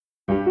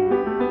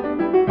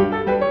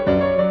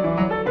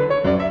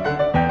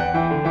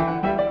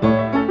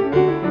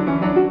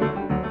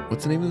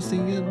What's the name of this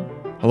thing again?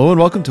 Hello and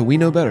welcome to We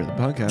Know Better, the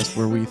podcast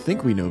where we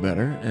think we know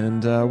better,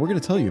 and we're going to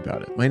tell you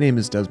about it. My name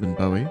is Desmond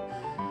Bowe, and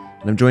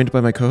I'm joined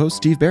by my co-host,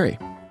 Steve Barry.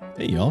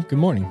 Hey, y'all. Good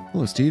morning.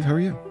 Hello, Steve. How are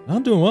you?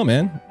 I'm doing well,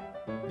 man.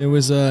 It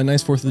was a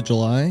nice 4th of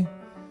July.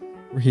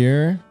 We're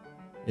here.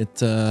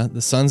 The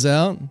sun's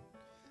out.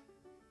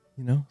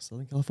 You know,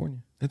 Southern California.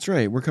 That's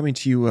right. We're coming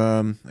to you,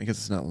 I guess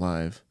it's not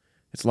live.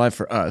 It's live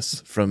for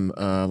us from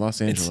Los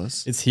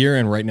Angeles. It's here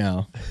and right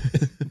now.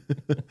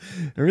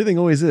 Everything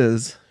always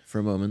is for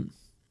a moment.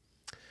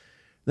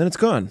 Then it's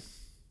gone.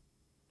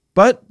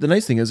 But the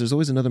nice thing is there's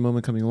always another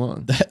moment coming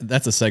along.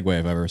 That's a segue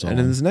I've ever saw. And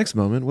in this next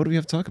moment, what do we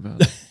have to talk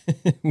about?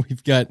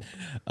 We've got,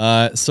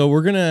 so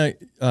we're going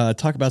to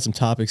talk about some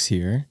topics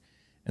here.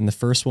 And the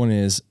first one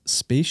is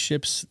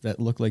spaceships that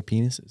look like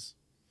penises.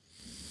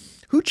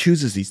 Who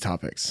chooses these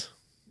topics?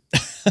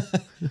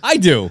 I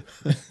do.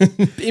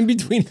 In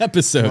between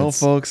episodes. Well,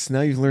 folks,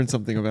 now you've learned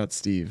something about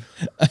Steve.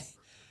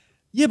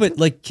 Yeah, but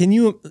like, can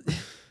you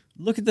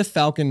look at the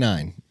Falcon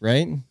 9,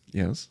 right?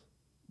 Yes.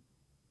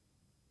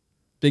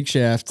 Big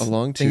shaft. A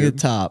long thing tube. at the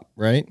top,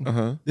 right?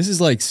 Uh-huh. This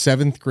is like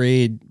 7th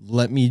grade,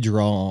 let me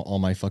draw on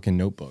my fucking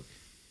notebook,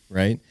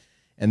 right?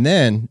 And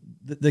then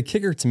the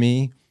kicker to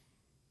me,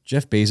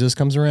 Jeff Bezos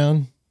comes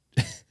around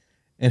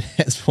and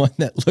has one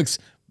that looks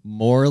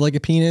more like a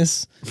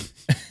penis.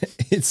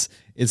 It's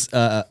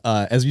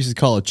as we used to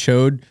call it,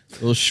 chode, a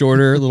little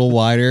shorter, a little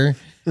wider.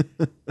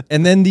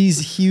 And then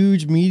these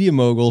huge media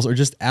moguls are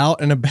just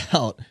out and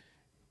about.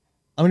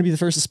 I'm going to be the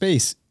first to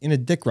space in a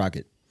dick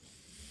rocket.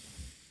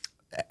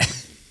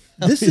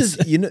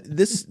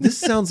 This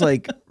sounds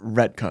like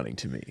retconning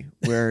to me,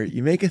 where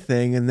you make a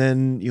thing and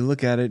then you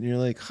look at it and you're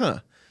like, huh,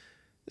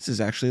 this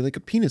is actually like a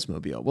penis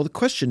mobile. Well, the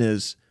question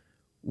is,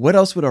 what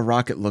else would a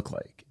rocket look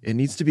like? It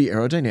needs to be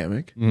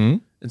aerodynamic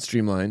and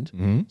streamlined.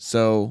 Mm-hmm.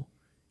 So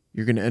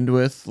you're going to end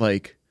with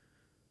like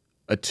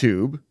a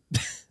tube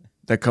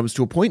that comes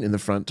to a point in the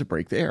front to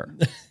break the air.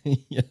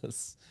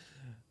 Yes.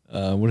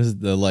 What is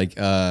it?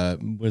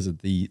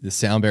 The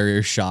sound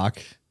barrier shock?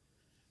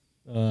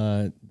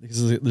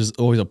 Because there's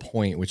always a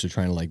point which they're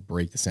trying to like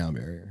break the sound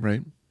barrier.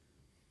 Right.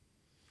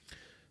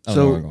 I don't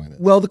know where I'm going with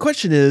it. Well, the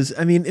question is,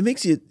 I mean, it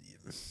makes you,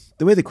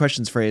 the way the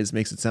question's phrased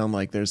makes it sound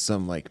like there's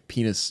some like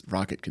penis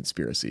rocket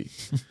conspiracy.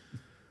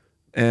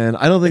 And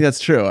I don't think that's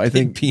true. I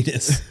think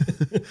penis.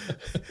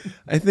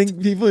 I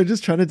think people are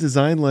just trying to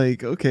design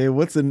like, okay,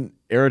 what's an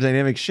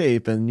aerodynamic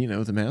shape? And, you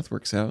know, the math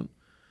works out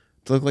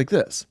to look like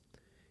this.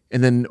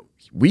 And then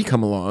we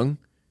come along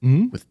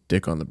with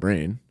dick on the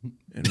brain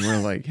and we're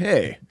like,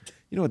 hey,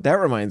 you know what that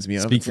reminds me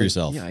of? Speak for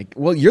yourself. Yeah,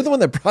 well, you're the one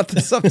that brought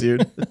this up,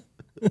 dude.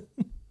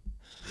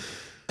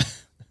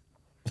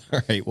 All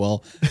right.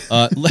 Well,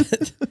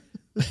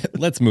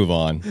 let's move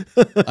on.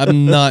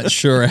 I'm not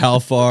sure how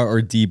far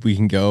or deep we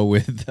can go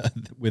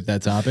with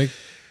that topic,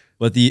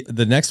 but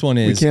the next one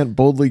is we can't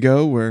boldly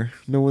go where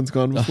no one's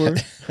gone before.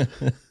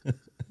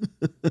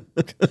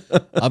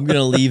 I'm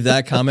gonna leave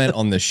that comment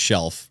on the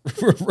shelf,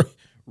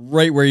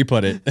 right where you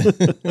put it.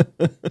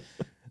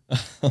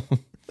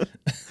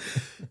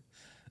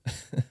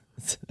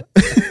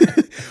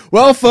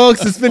 Well,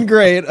 folks, it's been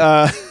great.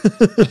 I'm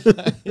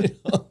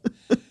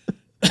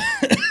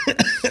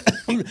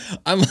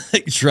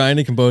like trying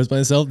to compose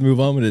myself to move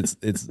on, but it's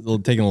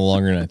taking a little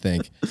longer than I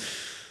think.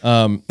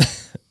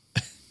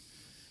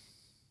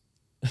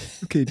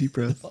 Okay, deep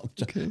breath.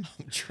 Okay, I'm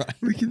trying.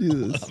 we can do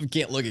this. I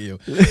can't look at you.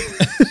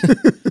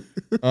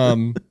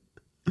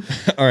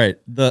 All right.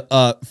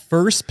 The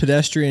first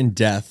pedestrian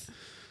death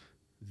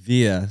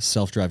via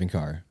self-driving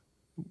car.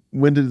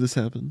 When did this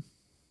happen?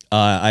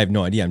 I have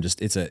no idea. I'm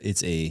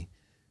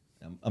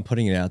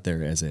putting it out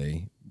there as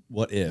a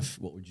what if?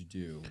 What would you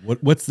do?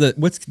 What's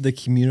the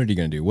community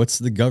going to do? What's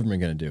the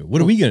government going to do?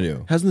 What are we going to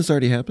do? Hasn't this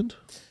already happened?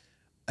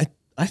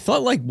 I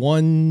thought like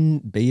one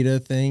beta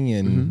thing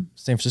in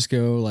San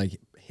Francisco like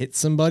hit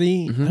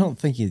somebody. I don't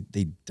think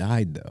they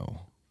died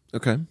though.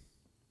 Okay.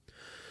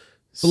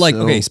 But like,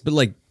 okay, but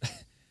like,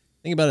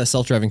 think about a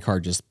self-driving car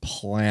just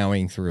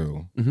plowing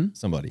through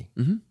somebody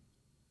in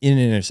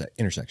an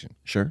intersection.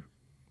 Sure.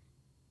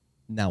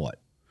 Now what?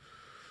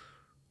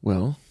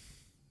 Well,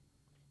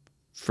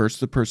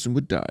 first the person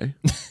would die.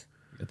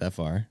 Get that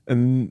far.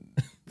 And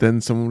then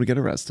someone would get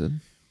arrested.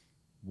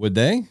 Would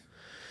they?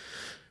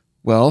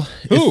 Well,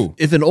 Who?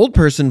 If an old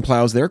person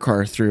plows their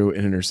car through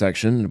an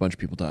intersection and a bunch of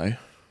people die.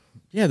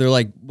 Yeah, they're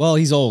like, well,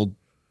 he's old.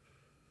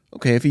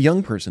 Okay, if a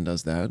young person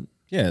does that.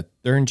 Yeah,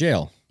 they're in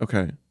jail.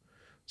 Okay.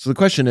 So the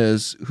question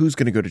is, who's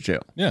going to go to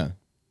jail? Yeah,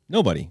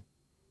 nobody.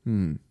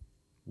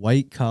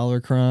 White collar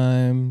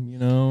crime, you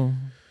know.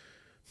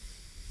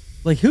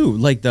 Like who?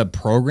 Like the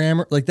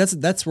programmer? Like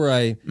that's where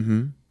I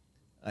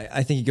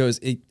think it goes.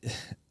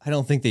 I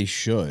don't think they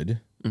should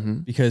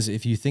because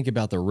if you think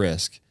about the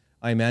risk,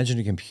 I imagine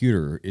a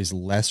computer is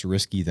less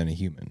risky than a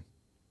human.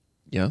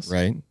 Yes.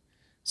 Right?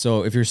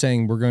 So if you're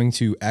saying we're going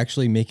to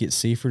actually make it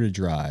safer to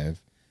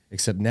drive,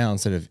 except now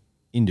instead of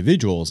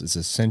individuals, it's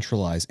a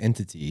centralized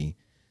entity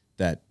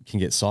that can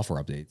get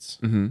software updates.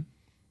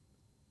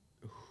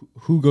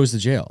 Who goes to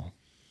jail?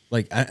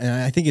 Like,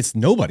 I think it's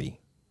nobody.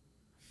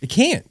 It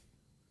can't.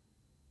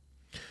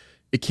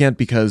 It can't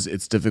because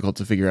it's difficult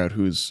to figure out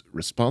who's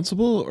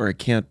responsible, or it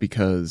can't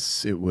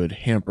because it would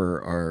hamper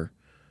our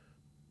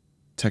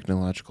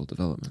technological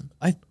development.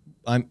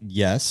 I'm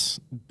yes,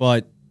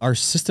 but our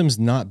system's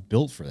not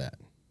built for that.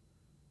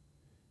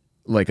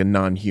 Like a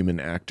non-human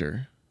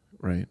actor,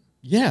 right?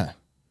 Yeah.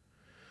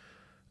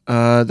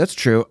 That's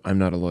true. I'm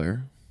not a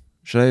lawyer.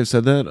 Should I have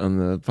said that on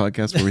the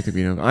podcast where we think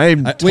we know?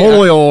 I'm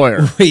totally a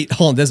lawyer. Wait,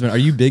 hold on, Desmond. Are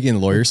you big in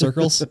lawyer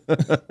circles?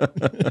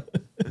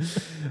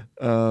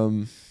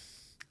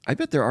 I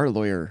bet there are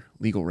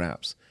legal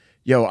raps.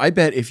 Yo, I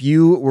bet if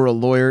you were a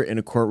lawyer in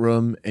a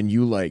courtroom and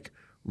you like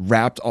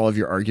rapped all of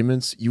your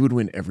arguments, you would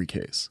win every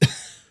case.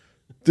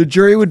 The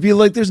jury would be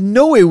like, there's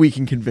no way we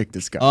can convict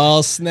this guy.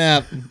 Oh,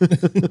 snap.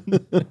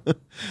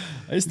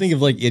 I just think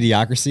of like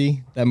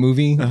Idiocracy, that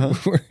movie,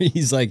 where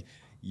he's like,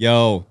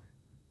 yo,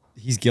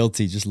 he's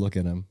guilty. Just look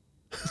at him.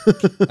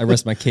 I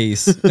rest my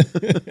case.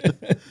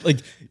 Like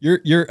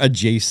you're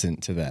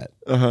adjacent to that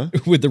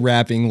with the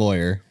rapping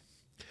lawyer.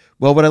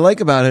 Well, what I like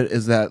about it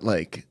is that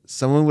like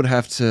a lawyer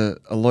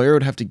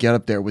would have to get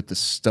up there with the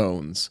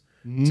stones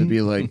to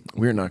be like,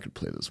 we're not going to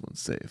play this one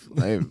safe.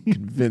 I am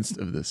convinced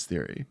of this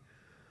theory.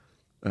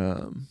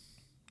 And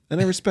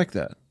I respect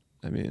that.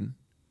 I mean,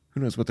 who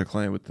knows what their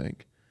client would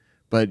think.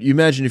 But you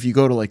imagine if you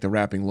go to like the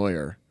rapping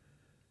lawyer,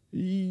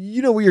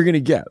 you know what you're going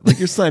to get. Like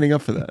you're signing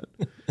up for that.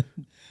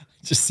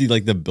 Just see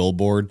like the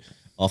billboard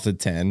off the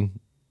 10.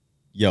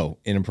 Yo,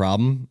 in a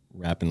problem,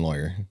 rapping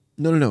lawyer.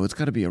 No. It's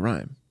got to be a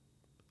rhyme.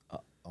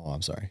 Oh,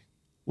 I'm sorry.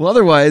 Well,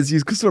 otherwise you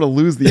sort of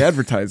lose the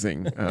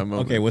advertising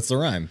moment. Okay, what's the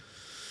rhyme?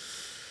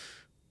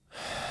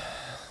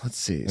 Let's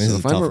see. This So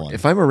is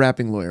if I'm a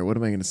rapping lawyer, what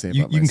am I going to say about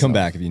myself? You can come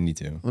back if you need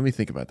to. Let me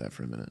think about that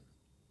for a minute.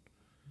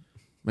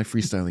 My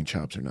freestyling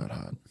chops are not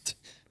hot.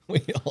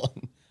 Wait, hold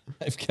on.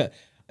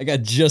 I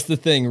got just the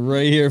thing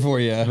right here for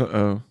you.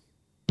 Uh-oh.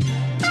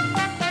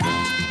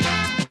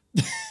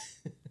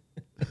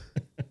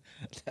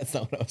 That's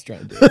not what I was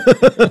trying to do.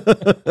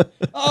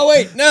 Oh,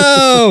 wait,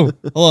 no.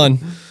 Hold on.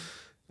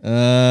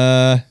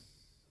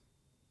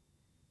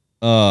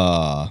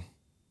 All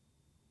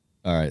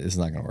right, this is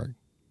not going to work.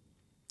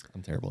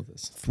 I'm terrible at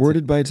this.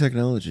 Thwarted by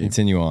technology.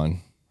 Continue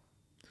on.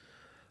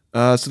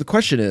 So the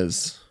question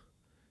is,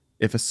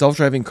 if a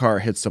self-driving car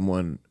hits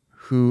someone,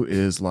 who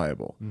is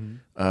liable?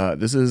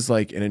 This is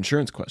like an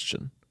insurance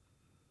question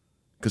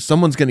because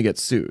someone's going to get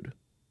sued.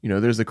 You know,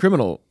 there's a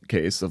criminal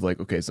case of like,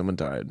 okay, someone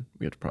died.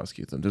 We have to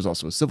prosecute them. There's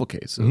also a civil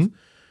case of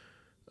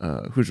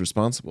who's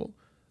responsible.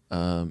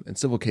 In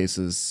civil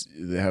cases,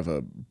 they have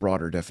a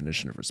broader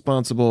definition of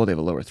responsible. They have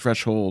a lower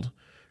threshold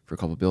for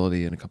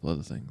culpability and a couple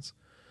other things.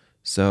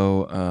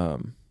 So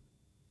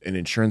an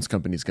insurance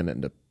company is going to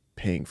end up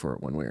paying for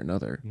it one way or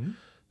another.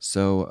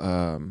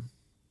 So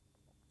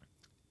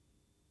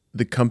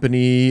the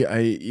company,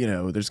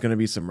 there's going to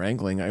be some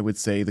wrangling. I would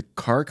say the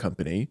car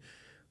company,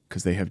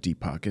 because they have deep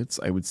pockets.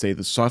 I would say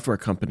the software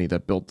company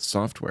that built the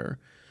software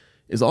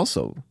is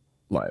also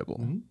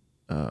liable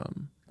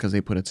because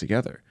they put it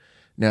together.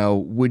 Now,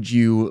 would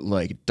you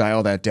like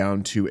dial that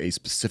down to a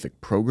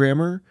specific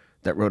programmer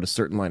that wrote a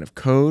certain line of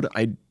code?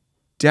 I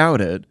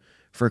doubt it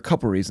for a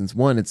couple reasons.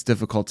 One, it's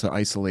difficult to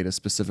isolate a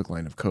specific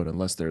line of code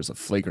unless there's a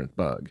flagrant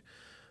bug,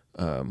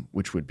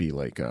 which would be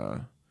like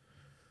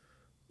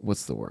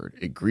what's the word?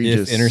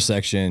 Egregious. If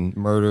intersection,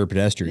 murder,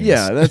 pedestrians.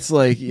 Yeah, that's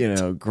like,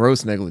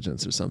 gross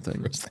negligence or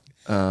something.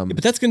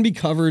 But that's going to be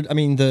covered. I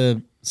mean,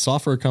 the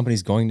software company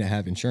is going to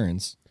have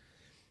insurance,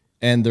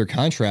 and their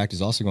contract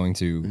is also going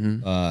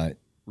to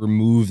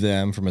remove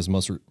them from as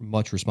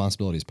much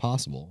responsibility as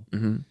possible,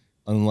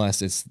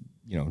 unless it's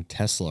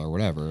Tesla or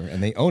whatever,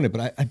 and they own it.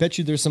 But I bet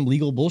you there's some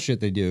legal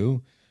bullshit they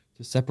do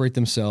to separate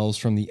themselves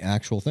from the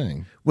actual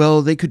thing.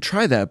 Well, they could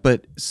try that,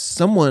 but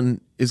someone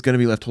is going to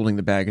be left holding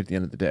the bag at the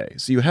end of the day.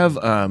 So you have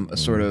a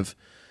sort of,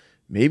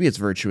 maybe it's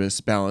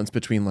virtuous balance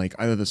between like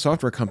either the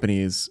software company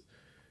is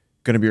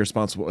going to be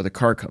responsible or the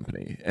car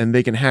company, and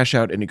they can hash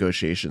out in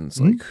negotiations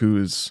like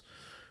who's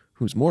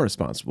more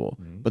responsible,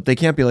 but they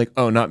can't be like,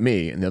 oh, not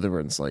me. And the other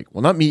one's like,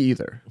 well, not me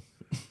either.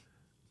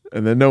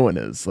 And then no one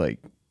is like,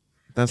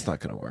 that's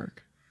not going to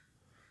work.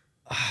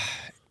 I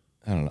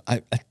don't know.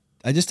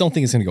 I just don't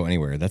think it's going to go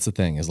anywhere. That's the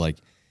thing, is like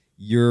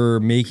you're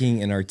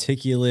making an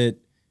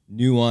articulate,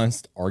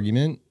 nuanced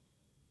argument,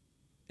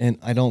 and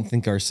I don't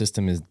think our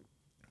system is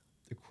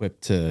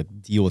equipped to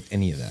deal with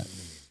any of that.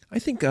 I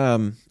think,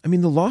 the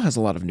law has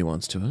a lot of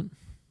nuance to it.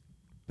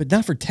 But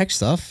not for tech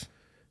stuff.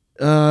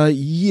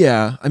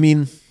 Yeah. I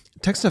mean,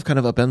 tech stuff kind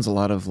of upends a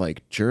lot of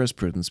like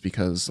jurisprudence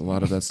because a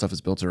lot of that stuff is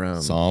built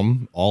around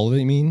all of it,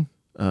 you mean?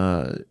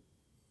 A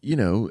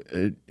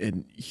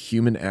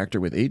human actor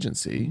with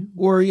agency,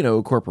 or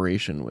a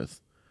corporation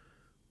with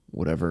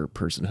whatever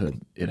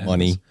personhood it has.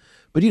 Money.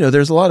 But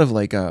there's a lot of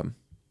like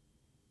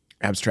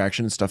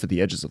abstraction and stuff at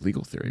the edges of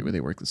legal theory where they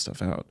work this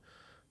stuff out.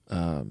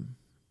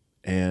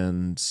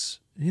 And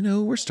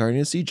we're starting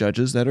to see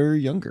judges that are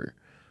younger.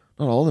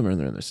 Not all of them are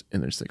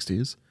in their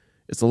 60s.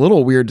 It's a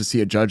little weird to see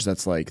a judge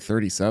that's like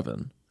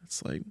 37.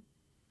 It's like,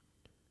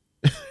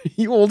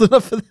 You old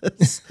enough for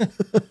this?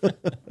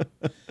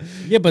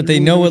 Yeah, but they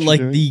really know what what you're like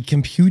doing? the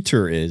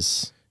computer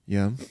is.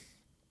 Yeah.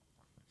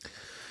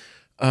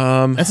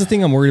 That's the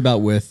thing I'm worried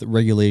about with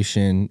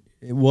regulation.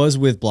 It was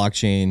with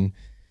blockchain.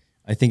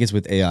 I think it's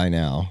with AI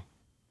now.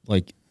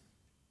 Like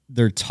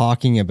they're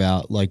talking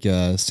about like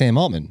Sam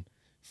Altman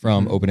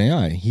from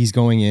OpenAI. He's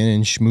going in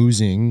and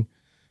schmoozing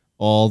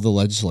all the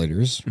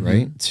legislators,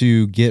 right,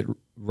 to get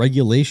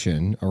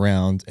regulation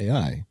around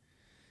AI.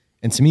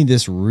 And to me,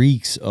 this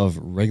reeks of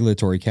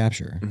regulatory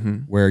capture,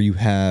 where you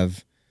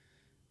have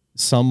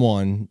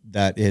someone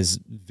that is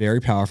very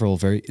powerful.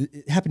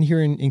 It happened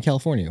here in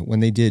California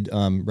when they did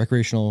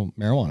recreational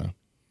marijuana.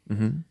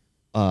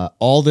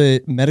 All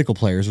the medical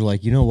players were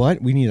like, you know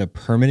what? We need a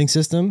permitting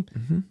system,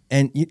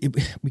 and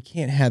we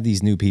can't have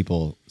these new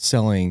people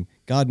selling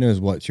God knows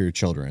what to your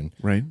children.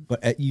 Right.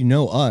 But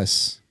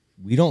us,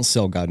 we don't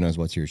sell God knows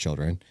what to your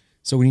children.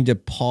 So we need to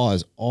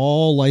pause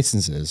all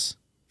licenses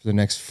for the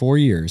next 4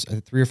 years,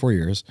 3 or 4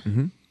 years,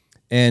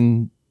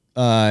 and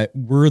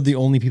we're the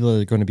only people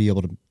that are going to be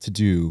able to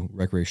do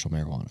recreational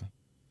marijuana.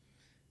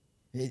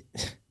 It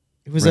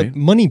was a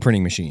money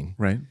printing machine.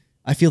 Right.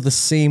 I feel the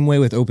same way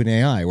with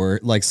OpenAI, where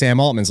like Sam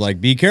Altman's like,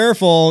 be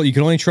careful, you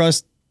can only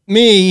trust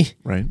me.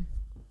 Right.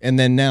 And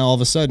then now all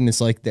of a sudden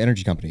it's like the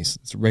energy companies.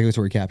 It's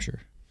regulatory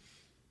capture.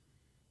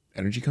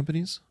 Energy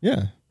companies?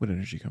 Yeah. What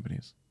energy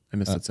companies? I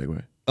missed that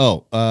segue.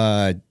 Oh,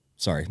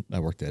 sorry. I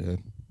worked at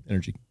an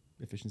energy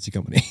efficiency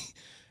company.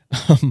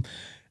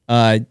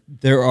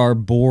 There are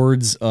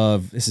boards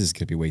of, this is going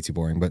to be way too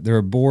boring, but there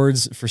are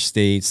boards for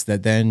states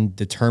that then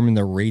determine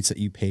the rates that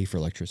you pay for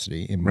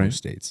electricity in most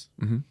states.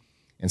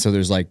 And so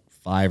there's like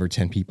 5 or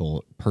 10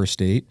 people per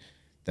state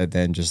that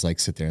then just like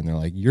sit there and they're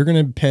like, you're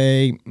going to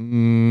pay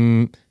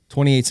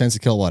 28 cents a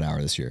kilowatt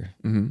hour this year.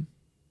 And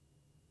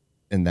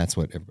that's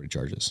what everybody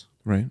charges.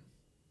 Right.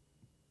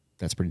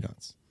 That's pretty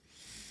nuts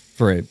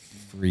for a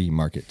free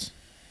market.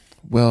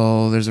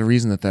 Well, there's a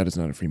reason that is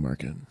not a free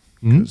market.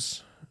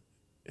 Because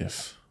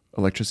if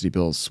electricity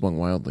bills swung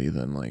wildly,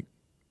 then like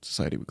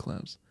society would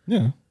collapse.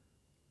 Yeah.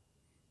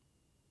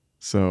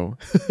 So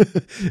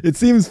it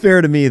seems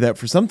fair to me that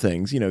for some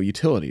things,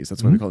 utilities,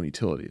 that's why we call them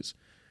utilities,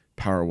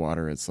 power,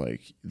 water, it's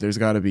like there's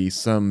got to be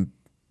some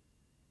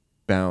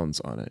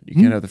bounds on it. You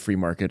can't have the free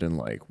market and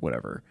like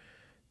whatever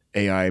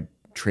AI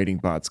trading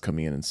bots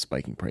coming in and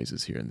spiking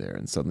prices here and there,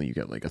 and suddenly you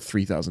get like a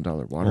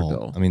 $3,000 water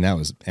bill. I mean, that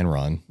was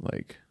Enron.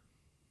 Like,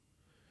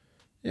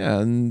 yeah,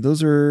 and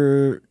those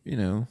are, I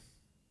don't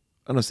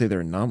want to say they're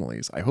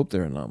anomalies. I hope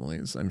they're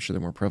anomalies. I'm sure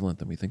they're more prevalent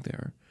than we think they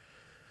are.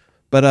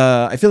 But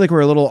I feel like we're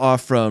a little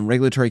off from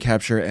regulatory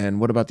capture. And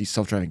what about these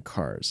self-driving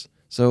cars?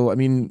 So, I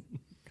mean,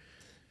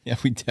 yeah,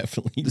 we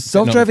definitely. The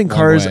self-driving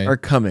cars are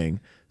coming.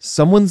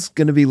 Someone's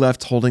going to be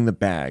left holding the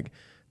bag.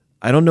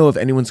 I don't know if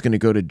anyone's going to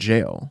go to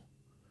jail,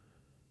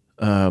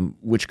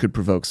 which could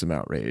provoke some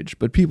outrage.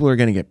 But people are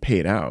going to get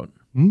paid out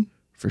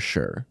for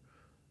sure.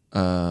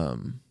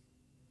 And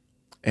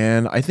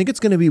I think it's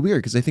going to be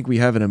weird because I think we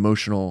have an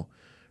emotional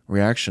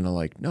reaction to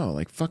like, no,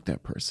 like, fuck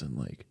that person.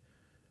 Like,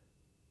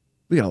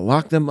 we got to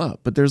lock them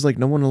up. But there's like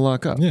no one to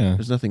lock up. Yeah.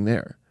 There's nothing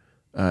there.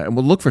 And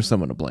we'll look for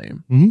someone to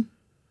blame.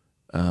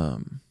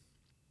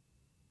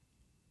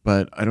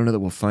 But I don't know that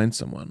we'll find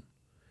someone.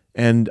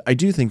 And I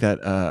do think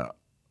that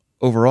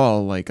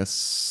overall, like a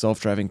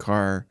self-driving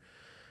car,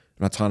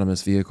 an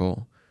autonomous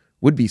vehicle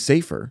would be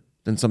safer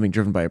than something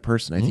driven by a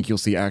person. I think you'll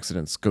see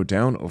accidents go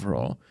down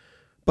overall.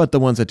 But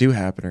the ones that do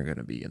happen are going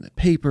to be in the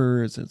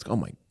papers. And it's, oh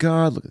my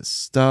God, look at this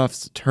stuff.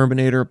 It's a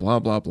Terminator, blah,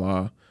 blah,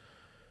 blah.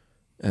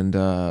 And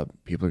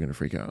people are going to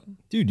freak out.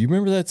 Dude, you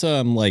remember that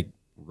like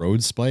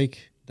road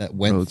spike that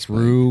went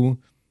through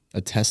a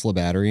Tesla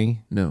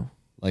battery? No.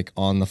 Like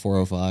on the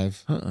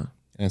 405? And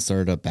it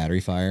started a battery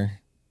fire.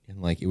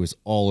 And like it was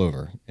all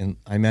over. And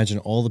I imagine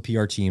all the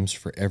PR teams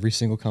for every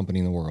single company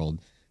in the world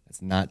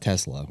that's not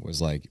Tesla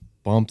was like,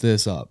 bump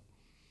this up.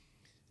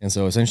 And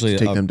so essentially...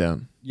 Just take them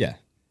down. Yeah.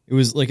 It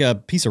was like a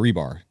piece of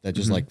rebar that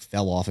just like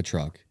fell off a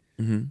truck,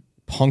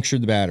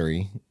 punctured the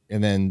battery,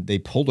 and then they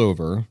pulled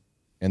over,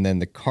 and then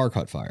the car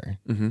caught fire.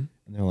 And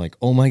they're like,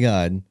 oh my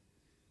God,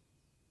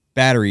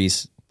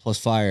 batteries plus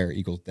fire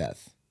equals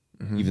death.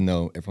 Even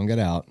though everyone got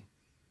out,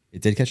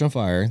 it did catch on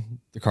fire.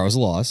 The car was a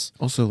loss.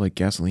 Also, like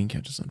gasoline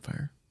catches on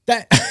fire.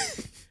 That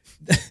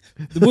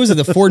what was it?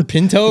 The Ford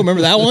Pinto?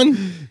 Remember that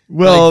one?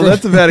 Well,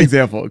 that's a bad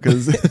example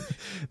because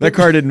that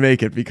car didn't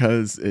make it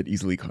because it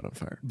easily caught on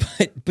fire.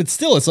 But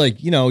still, it's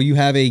like, you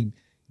have a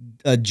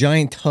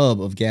giant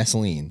tub of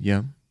gasoline.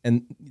 Yeah.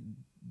 And,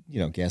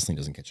 gasoline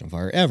doesn't catch on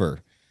fire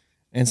ever.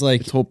 And it's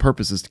like... Its whole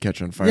purpose is to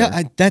catch on fire.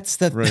 Yeah, that's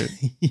that. Right.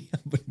 Yeah,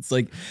 but it's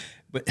like...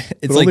 But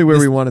it's but only where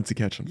we want it to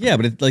catch on fire. Yeah,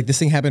 but like this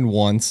thing happened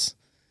once.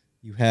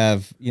 You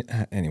have...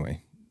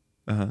 anyway.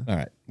 All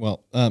right.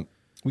 Well,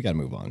 we got to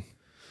move on.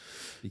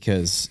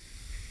 Because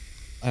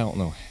I don't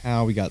know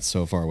how we got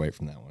so far away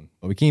from that one.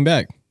 But we came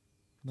back.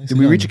 Did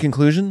we reach a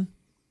conclusion?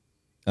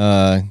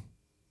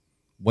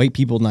 White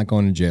people not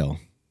going to jail.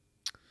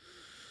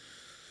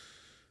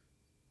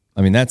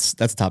 I mean, that's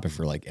a topic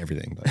for like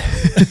everything. But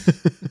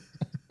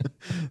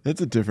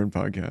That's a different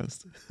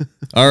podcast.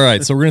 All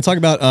right, so we're gonna talk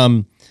about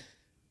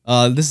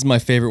this is my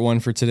favorite one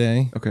for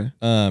today. Okay.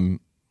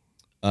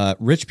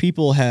 Rich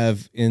people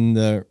have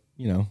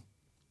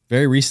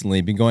very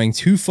recently been going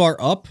too far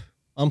up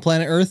on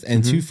planet Earth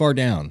and too far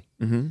down.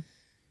 Mm-hmm.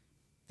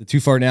 The too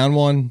far down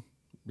one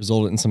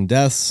resulted in some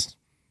deaths.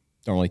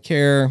 Don't really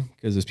care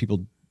because those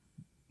people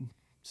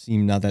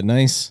seem not that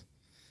nice.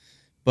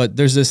 But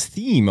there's this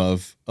theme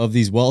of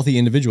these wealthy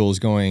individuals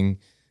going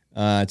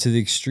to the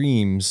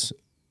extremes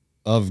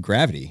of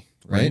gravity,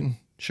 right?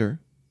 Sure.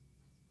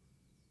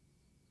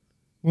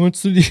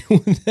 What's the deal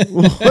with that?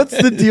 Well, what's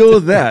the deal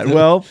with that?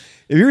 Well,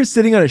 if you were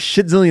sitting on a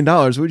shit zillion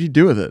dollars, what would you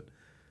do with it?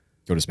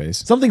 Go to space.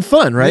 Something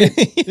fun, right?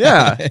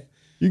 Yeah.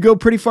 You go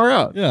pretty far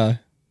out. Yeah.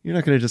 You're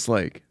not going to just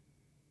like,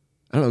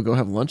 I don't know, go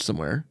have lunch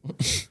somewhere.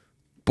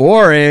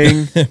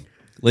 Boring.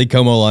 Lake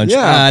Como lunch.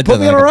 Yeah. Put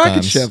me on a rocket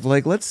times. ship.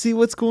 Like, let's see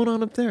what's going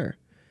on up there.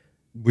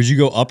 Would you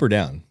go up or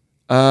down?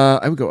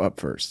 I would go up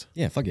first.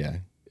 Yeah, fuck yeah.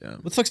 Yeah.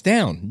 What the fuck's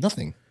down?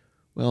 Nothing.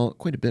 Well,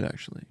 quite a bit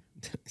actually.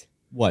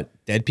 What?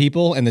 Dead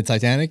people and the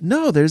Titanic?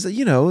 No, there's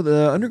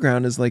the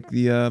underground is like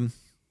the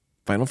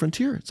final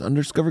frontier. It's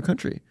undiscovered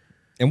country.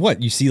 And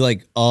what? You see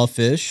like a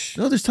fish?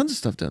 No, there's tons of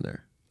stuff down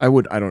there. I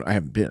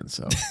haven't been,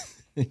 so.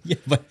 Yeah,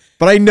 but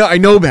I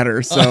know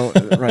better. So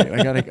right,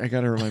 I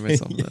gotta remind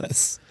myself of that.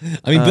 yes.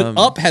 I mean, but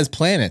up has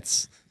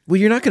planets. Well,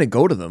 you're not gonna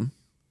go to them.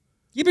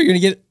 Yeah, but you're gonna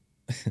get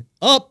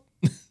up.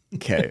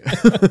 Okay.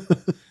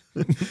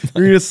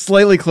 You're gonna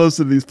slightly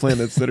closer to these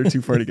planets that are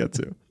too far to get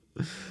to.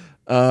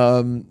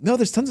 No,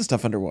 there's tons of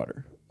stuff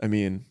underwater. I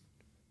mean,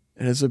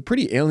 and it's a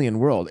pretty alien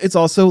world. It's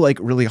also like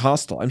really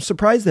hostile. I'm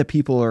surprised that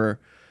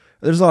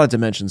there's a lot of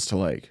dimensions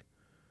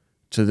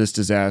to this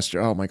disaster.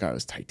 Oh my God, it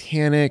was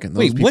Titanic and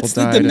those people what's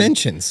died. the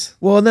dimensions?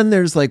 And then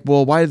there's like,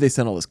 well, why did they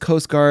send all this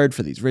Coast Guard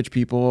for these rich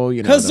people?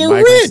 You know, 'Cause they're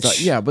migrant rich.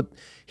 stuff. Yeah, but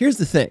here's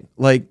the thing.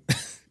 Like,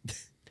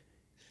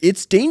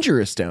 it's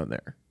dangerous down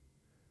there.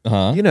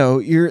 Uh-huh. You know,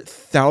 you're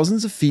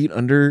thousands of feet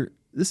under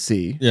the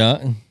sea.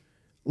 Yeah.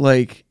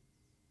 Like,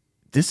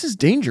 this is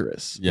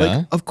dangerous. Yeah.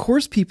 Like, of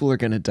course people are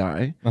going to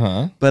die.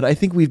 Uh-huh. But I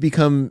think we've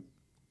become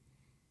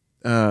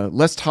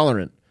less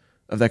tolerant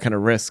of that kind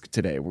of risk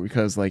today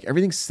because like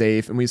everything's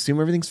safe and we assume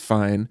everything's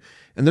fine.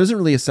 And there isn't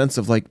really a sense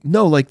of like,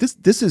 no, like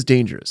this is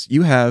dangerous.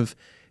 You have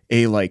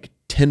a like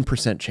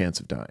 10% chance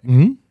of dying.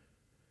 Mm-hmm.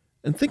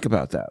 And think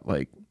about that.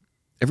 Like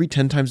every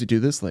 10 times you do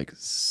this, like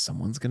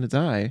someone's going to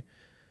die.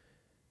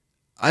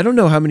 I don't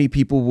know how many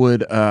people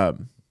would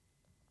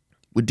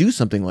do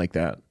something like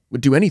that,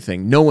 would do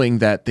anything knowing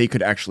that they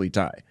could actually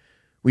die.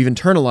 We've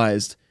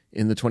internalized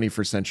in the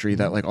 21st century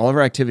that like all of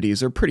our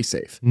activities are pretty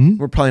safe. Mm-hmm.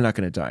 We're probably not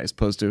going to die as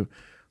opposed to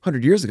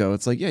 100 years ago.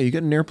 It's like, yeah, you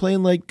get an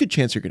airplane, like good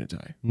chance you're going to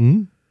die.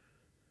 Mm-hmm.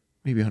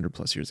 Maybe 100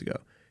 plus years ago.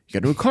 You get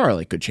into a car,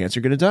 like good chance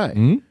you're going to die.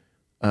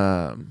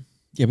 Mm-hmm.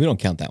 Yeah, we don't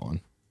count that one.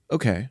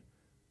 Okay.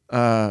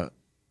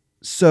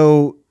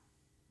 So,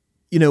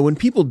 you know, when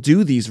people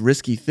do these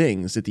risky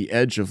things at the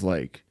edge of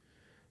like,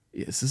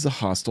 this is a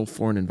hostile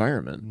foreign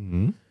environment,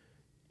 Mm-hmm.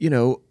 you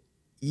know,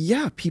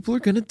 yeah, people are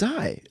going to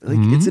die. Like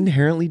it's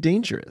inherently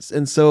dangerous.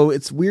 And so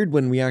it's weird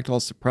when we act all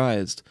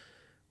surprised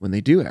when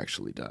they do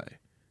actually die,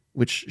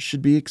 which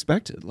should be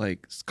expected. Like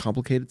it's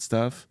complicated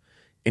stuff.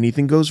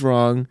 Anything goes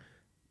wrong,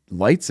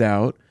 lights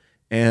out.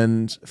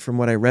 And from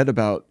what I read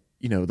about,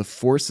 you know, the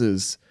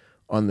forces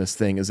on this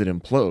thing as it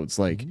implodes,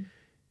 like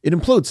it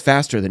implodes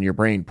faster than your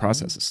brain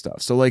processes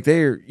stuff. So like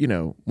they're, you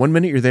know, 1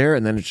 minute you're there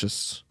and then it's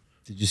just.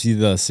 Did you see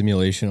the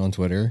simulation on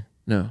Twitter?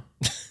 No.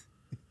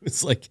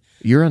 It's like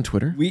You're on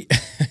Twitter?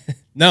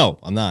 No,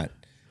 I'm not.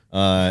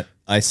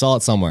 I saw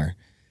it somewhere,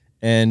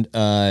 and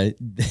they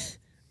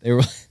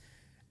were.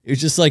 It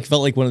just like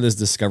felt like one of those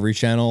Discovery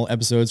Channel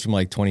episodes from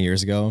like 20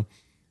 years ago.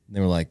 And they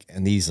were like,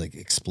 and these like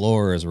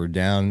explorers were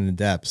down in the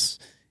depths,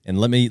 and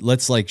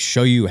let's like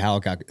show you how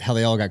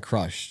they all got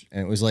crushed.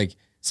 And it was like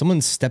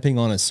someone stepping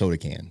on a soda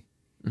can,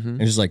 and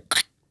just like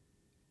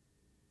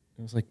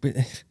it was like, but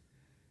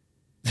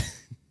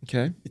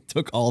Okay. it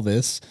took all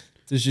this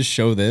to just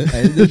show this.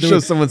 Show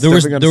someone there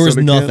was stepping on a there was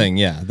soda can? nothing.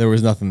 Yeah, there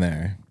was nothing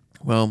there.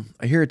 Well,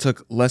 I hear it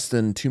took less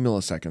than 2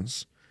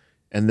 milliseconds,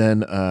 and then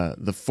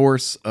the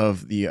force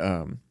of the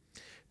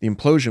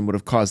implosion would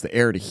have caused the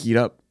air to heat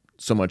up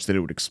so much that it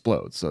would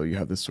explode. So you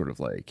have this sort of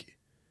like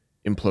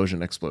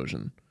implosion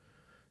explosion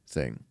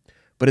thing.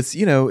 But it's,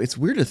 you know, it's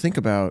weird to think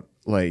about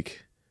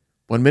like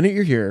 1 minute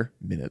you're here,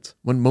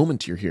 1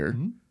 moment you're here,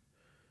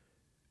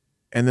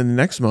 and then the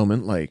next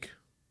moment, like,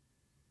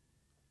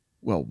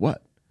 well,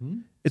 what?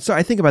 It's so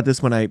I think about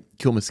this when I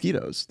kill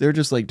mosquitoes. They're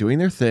just like doing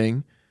their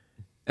thing,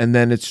 and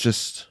then it's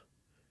just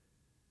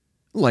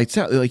lights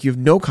out. Like you have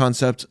no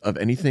concept of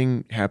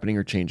anything happening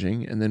or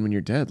changing, and then when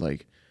you're dead,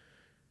 like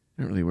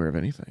you're not really aware of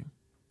anything.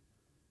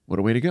 What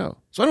a way to go.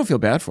 So I don't feel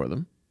bad for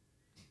them,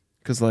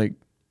 because like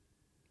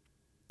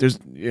there's,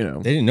 you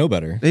know, They didn't know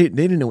better. they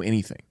didn't know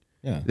anything.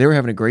 Yeah, They were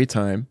having a great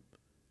time,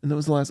 and that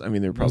was the last. I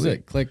mean, they were that was probably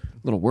it. Click a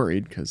little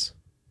worried because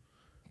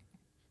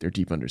they're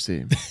deep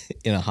undersea.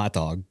 in a hot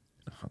dog.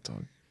 Hot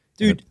dog.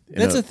 Dude, In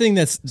that's a a thing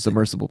that's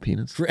submersible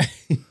penis.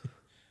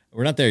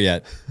 We're not there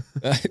yet.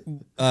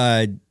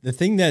 The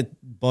thing that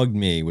bugged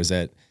me was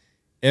that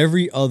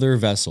every other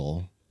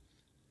vessel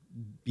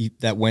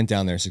that went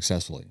down there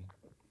successfully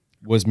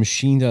was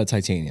machined out of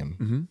titanium.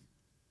 Mm-hmm.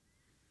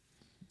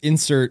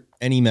 Insert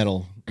any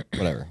metal,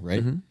 whatever,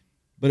 right? Mm-hmm.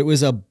 But it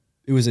was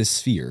a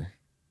sphere.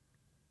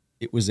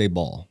 It was a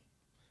ball.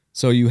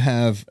 So you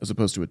have, As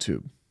opposed to a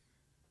tube.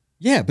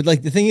 yeah, but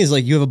like the thing is,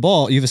 like you have a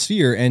ball, you have a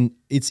sphere, and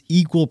it's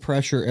equal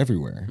pressure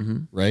everywhere,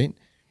 right?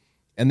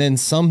 And then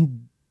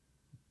some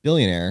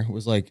millionaire,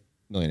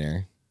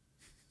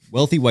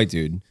 wealthy white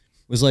dude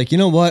was like, you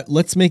know what?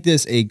 Let's make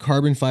this a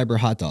carbon fiber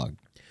hot dog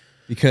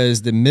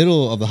because the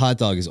middle of the hot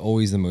dog is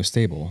always the most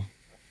stable.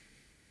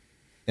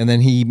 And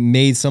then he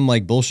made some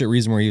like bullshit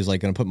reason where he was like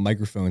going to put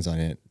microphones on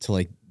it to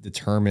like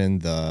determine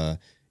there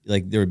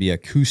would be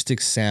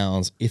acoustic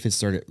sounds if it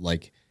started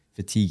like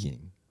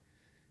fatiguing.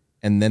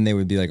 And then they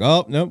would be like,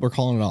 oh, no, we're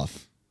calling it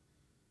off.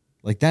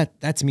 Like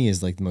that to me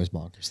is like the most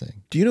bonkers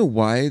thing. Do you know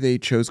why they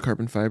chose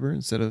carbon fiber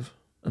instead of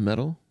a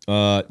metal?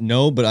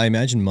 No, but I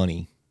imagine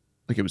money.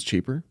 Like it was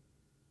cheaper?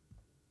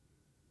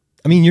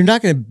 I mean, you're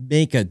not going to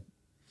make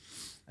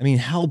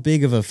how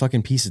big of a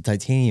fucking piece of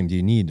titanium do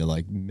you need to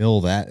like mill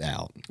that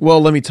out?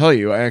 Well, let me tell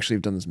you, I actually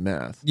have done this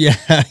math. Yeah,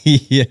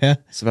 yeah.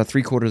 It's about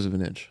 3/4 of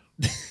an inch.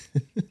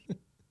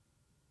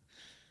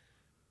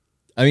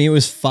 I mean, it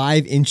was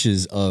 5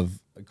 inches of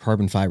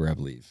carbon fiber, I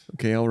believe.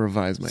 Okay, I'll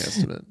revise my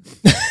estimate.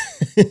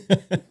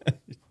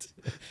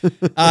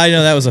 I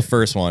know that was the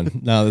first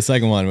one. No, the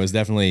second one was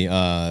definitely,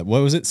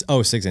 what was it?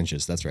 Oh, 6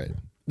 inches. That's right.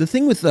 The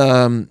thing with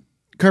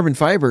carbon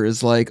fiber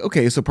is like,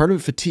 okay, so part of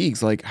it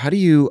fatigues. Like, I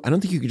don't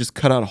think you could just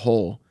cut out a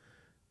hole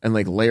and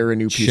like layer a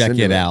new piece Check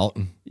into it out.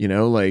 You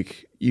know,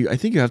 like I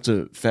think you have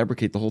to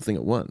fabricate the whole thing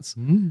at once.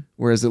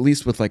 Whereas at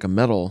least with like a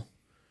metal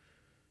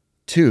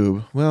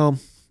tube, well,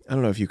 I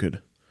don't know if you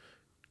could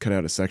cut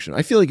out a section.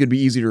 I feel like it'd be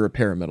easier to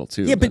repair a metal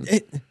tube. Yeah, but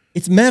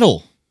it's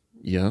metal.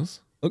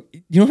 Yes.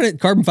 You know what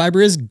carbon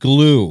fiber is?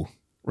 Glue.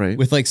 Right.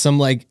 With like some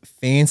like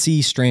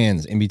fancy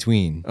strands in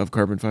between. Of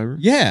carbon fiber?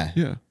 Yeah.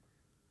 Yeah.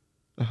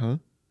 Uh-huh.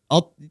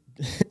 I'll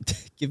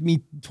give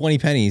me 20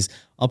 pennies.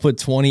 I'll put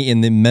 20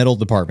 in the metal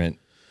department.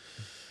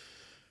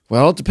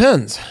 Well, it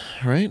depends,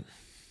 right?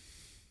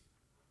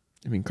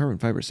 I mean, carbon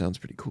fiber sounds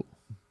pretty cool.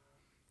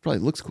 Probably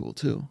looks cool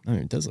too. I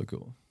mean, it does look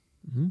cool.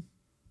 Mm-hmm.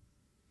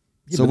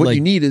 Yeah, so what like,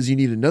 you need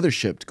another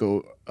ship to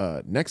go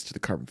next to the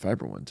carbon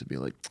fiber one to be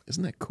like,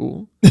 isn't that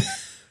cool?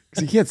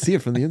 Because you can't see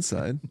it from the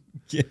inside.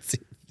 Yes.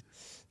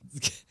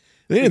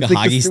 They didn't like think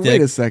hockey this, stick.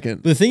 wait a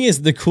second. But the thing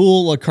is, the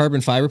cool carbon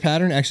fiber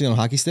pattern actually on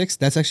hockey sticks,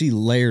 that's actually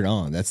layered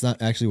on. That's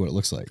not actually what it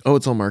looks like. Oh,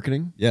 it's all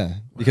marketing? Yeah,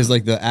 because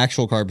like the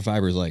actual carbon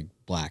fiber is like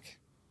black.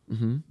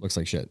 Mm-hmm. Looks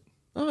like shit.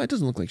 Oh, it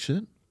doesn't look like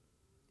shit.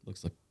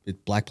 Looks like it's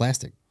black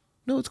plastic.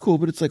 No, it's cool,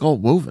 but it's like all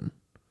woven.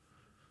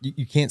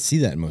 You can't see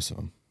that in most of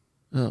them.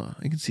 Oh,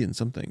 I can see it in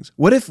some things.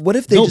 What if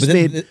they just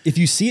made... If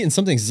you see it in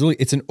some things,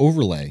 it's an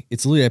overlay.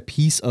 It's literally a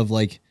piece of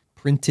like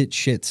printed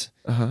shit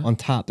on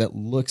top that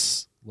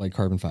looks like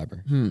carbon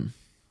fiber.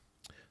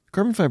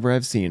 Carbon fiber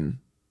I've seen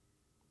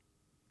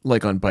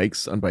like on bike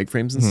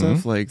frames and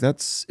stuff, like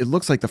it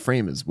looks like the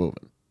frame is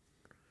woven.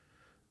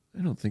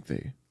 I don't think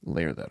they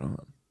layer that on.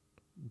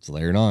 It's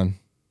layered on.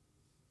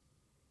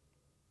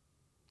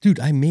 Dude,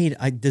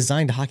 I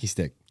designed a hockey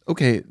stick.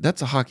 Okay,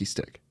 that's a hockey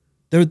stick.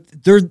 They're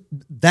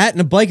that and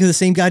a bike are the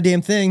same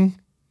goddamn thing.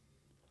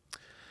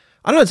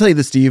 I don't know how to tell you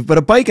this, Steve, but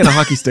a bike and a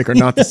hockey stick are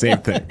not the same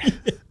thing.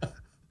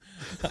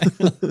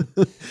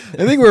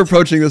 I think we're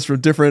approaching this from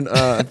different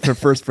from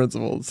first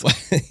principles.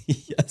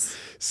 Yes.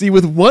 See,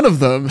 with one of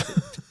them,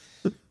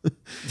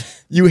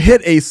 you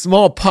hit a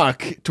small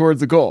puck towards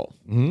the goal.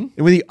 And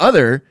with the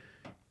other,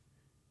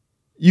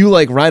 you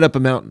like ride up a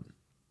mountain.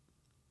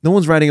 No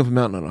one's riding up a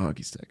mountain on a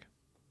hockey stick.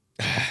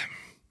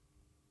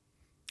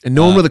 And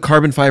no one with a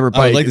carbon fiber bike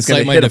I would like to is going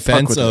cite to my hit a puck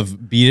defense with of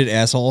it. beat it,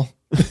 asshole.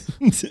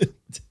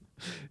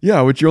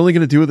 Yeah, which you're only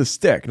going to do with a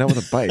stick, not with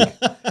a bike.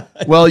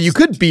 Well, you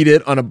could beat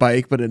it on a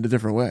bike, but in a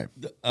different way.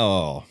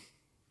 Oh.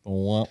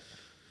 Well.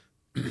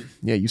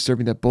 Yeah, you serve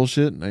me that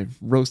bullshit, and I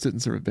roast it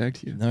and serve it back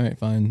to you. All right,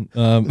 fine.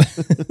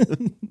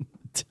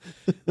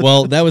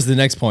 Well, that was the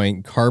next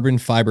point. Carbon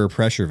fiber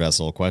pressure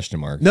vessel, question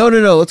mark. No.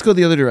 Let's go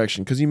the other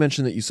direction, because you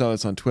mentioned that you saw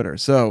this on Twitter.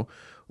 So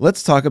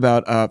let's talk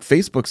about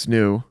Facebook's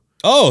new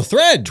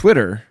Thread.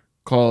 Twitter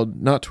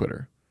called not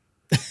Twitter.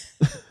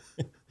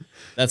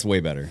 That's way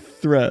better.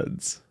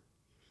 Threads.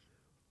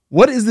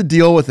 What is the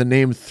deal with the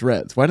name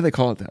Threads? Why do they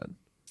call it that?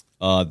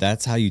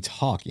 That's how you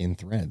talk in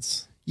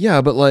threads.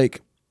 Yeah, but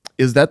like,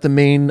 is that the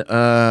main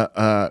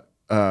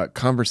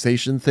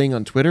conversation thing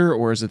on Twitter,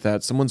 or is it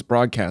that someone's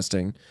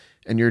broadcasting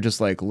and you're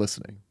just like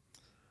listening?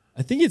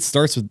 I think it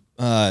starts with,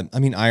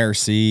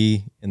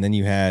 IRC, and then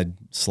you had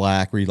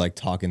Slack where you like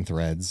talk in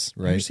threads,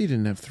 right? IRC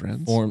didn't have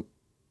Threads.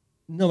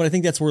 No, but I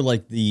think that's where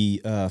like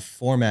the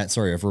format,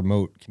 of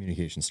remote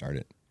communication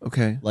started.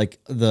 Okay. Like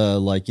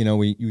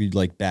you'd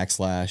like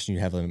backslash and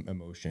you'd have an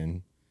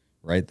emotion,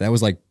 right? That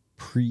was like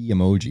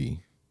pre-emoji,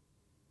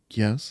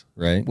 Yes.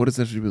 right? What does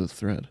that have to do with a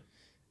thread?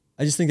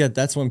 I just think that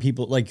that's when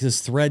people like this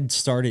thread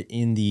started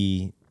in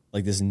the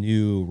like this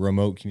new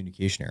remote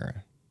communication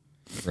era,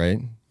 right?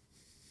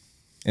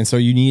 And so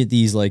you need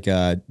these like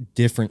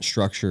different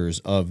structures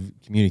of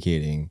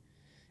communicating.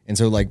 And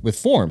so like with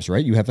forms,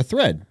 right? You have a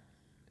thread.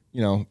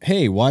 You know,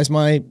 hey, why is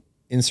my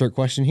insert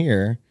question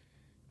here?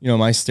 You know,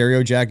 my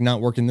stereo jack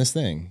not working this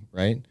thing,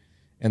 right?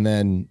 And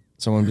then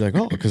someone would be like,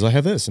 oh, because I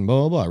have this and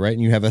blah, blah, blah, right?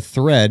 And you have a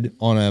thread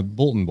on a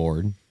bulletin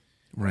board.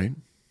 Right.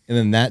 And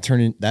then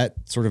that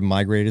sort of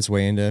migrated its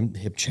way into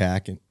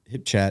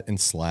HipChat and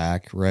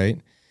Slack,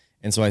 right?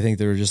 And so I think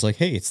they were just like,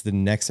 hey, it's the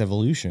next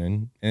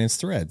evolution, and it's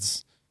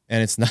threads.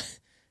 And it's not,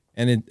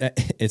 and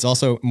it's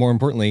also, more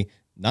importantly,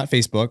 not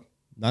Facebook,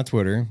 not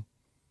Twitter,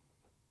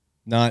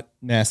 not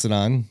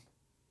Mastodon.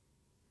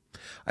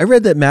 I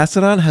read that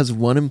Mastodon has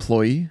 1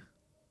 employee.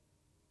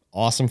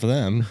 Awesome for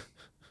them.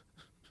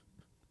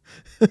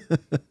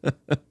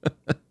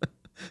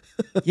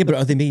 Yeah, but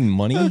are they making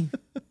money?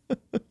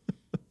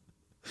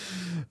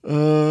 I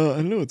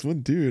don't know. It's 1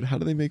 dude. How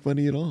do they make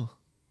money at all?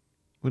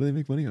 What do they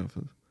make money off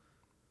of?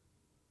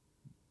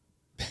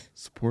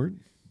 Support?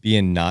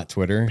 Being not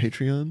Twitter.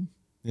 Patreon?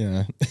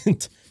 Yeah.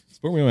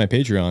 Support me on my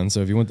Patreon,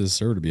 so if you want this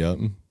server to be up.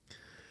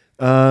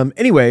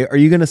 Anyway, are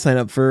you going to sign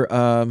up for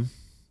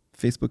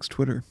Facebook's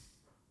Twitter?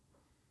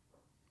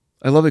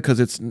 I love it because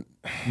it's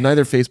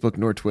neither Facebook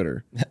nor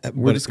Twitter.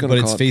 We're just going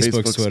to call it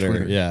Facebook's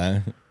Twitter.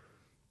 Yeah.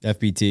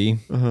 FBT.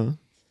 Uh-huh.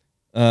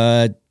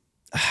 I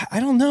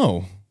don't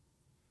know.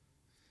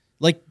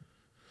 Like,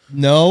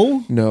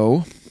 no.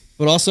 No.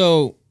 But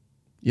also,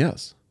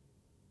 yes.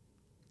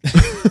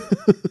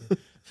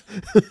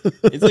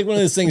 it's like one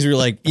of those things where you're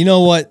like, you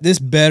know what? This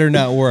better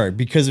not work,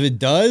 because if it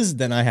does,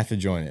 then I have to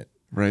join it.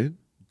 Right.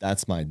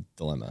 That's my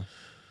dilemma.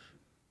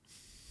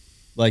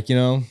 Like, you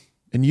know.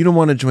 And you don't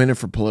want to join it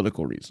for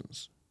political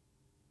reasons.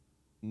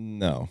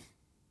 No.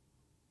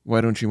 Why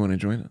don't you want to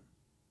join it?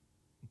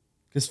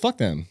 Because fuck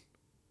them.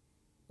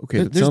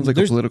 Okay, that sounds like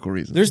a political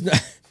reason.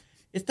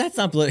 That's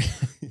not political.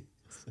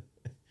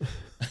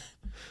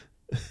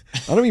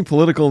 I don't mean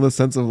political in the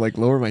sense of like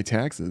lower my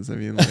taxes. I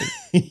mean, like,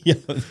 yeah,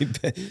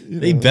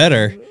 they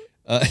better.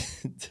 I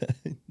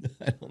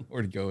don't know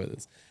where to go with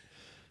this.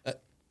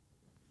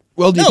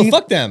 Well,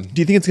 fuck them.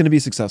 Do you think it's going to be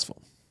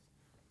successful?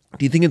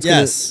 Do you think it's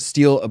going to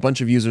steal a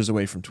bunch of users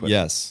away from Twitter?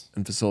 Yes.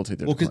 And facilitate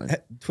their decline?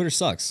 Because Twitter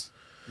sucks.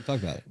 We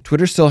talked about it.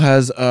 Twitter still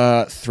has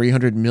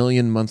 300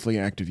 million monthly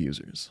active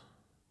users.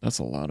 That's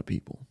a lot of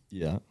people.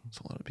 Yeah. That's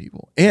a lot of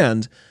people.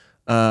 And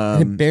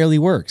it barely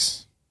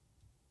works.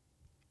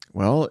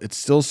 Well, it's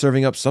still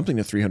serving up something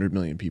to 300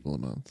 million people a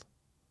month.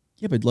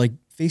 Yeah, but like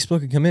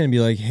Facebook could come in and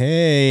be like,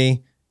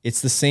 hey,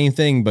 it's the same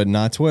thing, but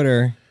not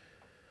Twitter.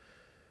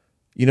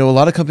 You know, a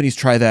lot of companies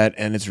try that,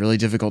 and it's really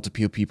difficult to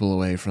peel people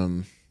away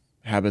from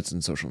habits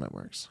and social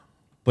networks.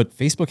 But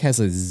Facebook has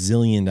 $1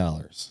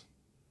 zillion.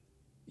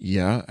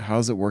 Yeah.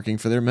 How's it working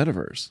for their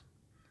metaverse?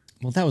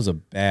 Well, that was a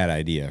bad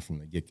idea from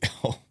the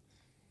get-go.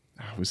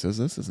 Who says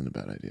this isn't a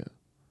bad idea?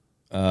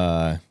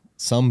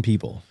 Some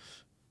people.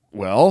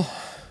 Well,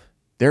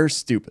 they're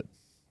stupid.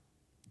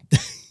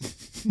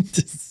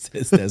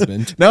 Says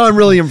Desmond. Now I'm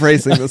really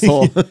embracing this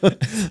whole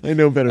I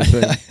know better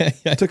thing.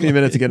 It took me a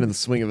minute to get in the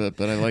swing of it,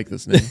 but I like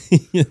this name.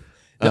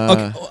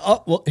 Okay.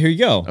 Well, here you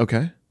go.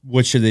 Okay.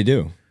 What should they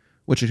do?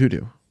 What should who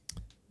do?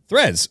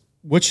 Threads.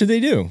 What should they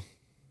do?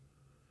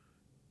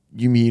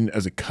 You mean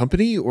as a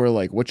company, or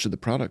like what should the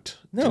product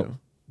do?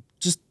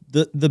 Just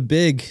the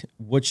big,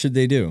 what should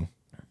they do?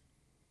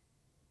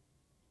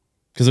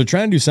 Because they're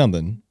trying to do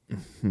something,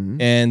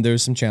 and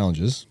there's some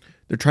challenges.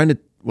 They're trying to,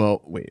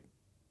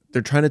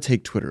 they're trying to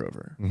take Twitter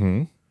over.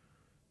 Mm-hmm.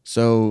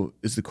 So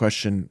is the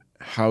question,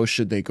 how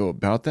should they go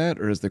about that?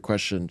 Or is the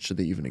question, should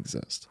they even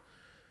exist?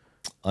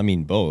 I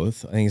mean,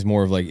 both. I think it's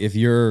more of like, if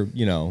you're,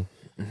 you know,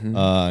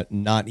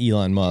 not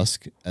Elon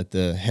Musk at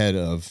the head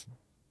of,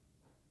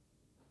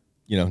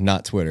 you know,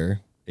 not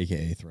Twitter,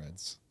 aka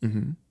Threads,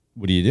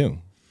 what do you do?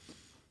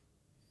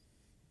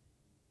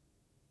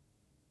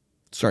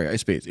 Sorry, I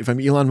spaced. If I'm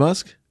Elon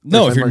Musk?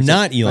 No, if you're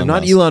not Elon Musk. I'm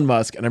not Elon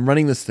Musk, and I'm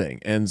running this thing,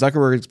 and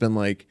Zuckerberg's been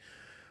like,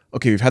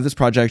 okay, we've had this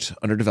project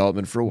under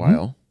development for a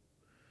while.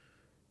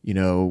 You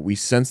know, we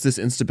sense this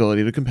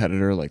instability to a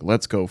competitor, like,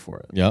 let's go for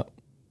it. Yeah.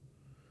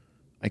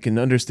 I can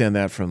understand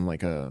that from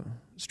like a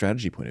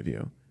strategy point of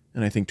view.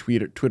 And I think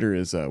Twitter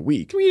is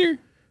weak.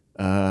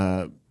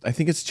 I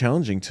think it's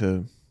challenging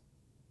to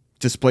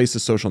displace a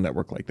social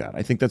network like that.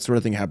 I think that sort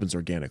of thing happens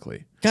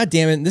organically. God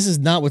damn it. This is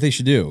not what they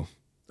should do.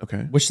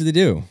 Okay. What should they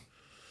do?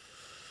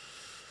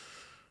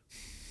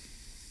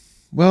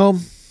 Well,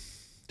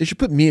 they should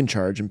put me in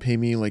charge and pay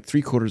me like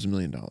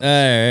 $750,000.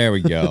 There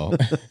we go.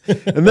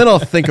 And then I'll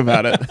think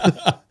about it.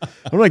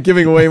 I'm not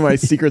giving away my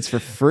secrets for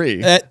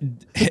free.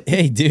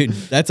 Hey, dude,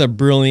 that's a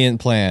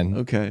brilliant plan.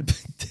 Okay.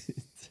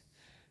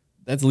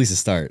 That's at least a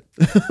start.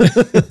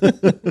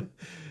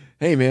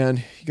 Hey,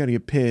 man, you got to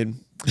get paid.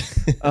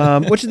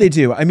 What should they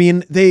do? I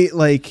mean, they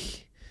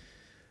like,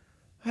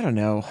 I don't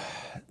know.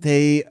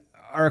 They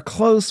are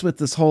close with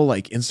this whole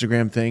like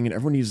Instagram thing, and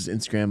everyone uses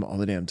Instagram all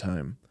the damn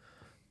time.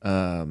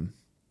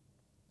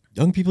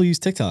 Young people use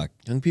TikTok.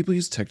 Young people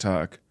use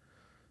TikTok.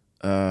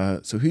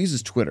 So who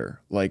uses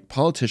Twitter? Like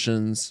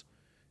politicians,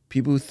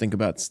 people who think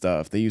about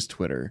stuff, they use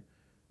Twitter.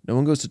 No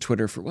one goes to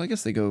Twitter for, well, I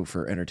guess they go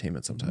for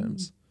entertainment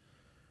sometimes.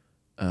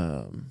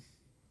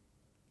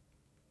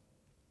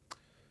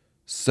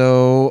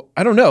 So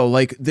I don't know.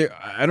 Like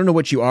I don't know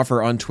what you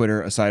offer on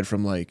Twitter aside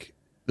from like,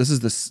 this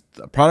is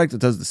a product that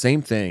does the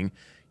same thing.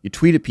 You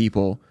tweet at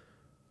people,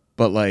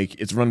 but like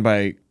it's run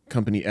by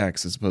company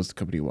X as opposed to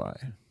company Y.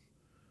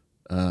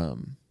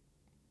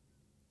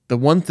 The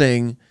one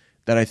thing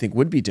that I think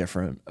would be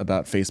different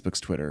about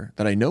Facebook's Twitter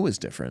that I know is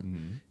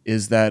different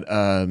is that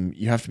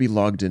you have to be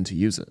logged in to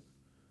use it.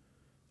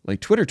 Like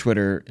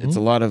Twitter, it's a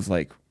lot of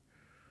like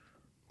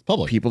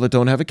Public people that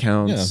don't have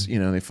accounts. You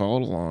know, they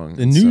followed along.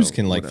 The news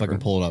can like fucking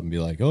pull it up and be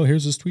like, oh,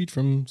 here's this tweet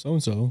from so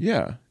and so.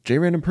 Yeah,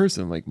 random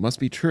person, like must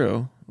be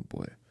true. Oh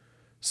boy.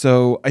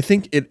 So I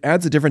think it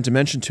adds a different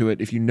dimension to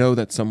it if you know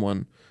that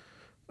someone,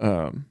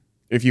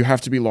 if you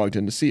have to be logged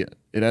in to see it.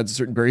 It adds a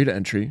certain barrier to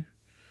entry.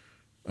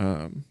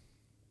 You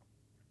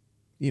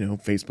know,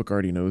 Facebook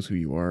already knows who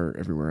you are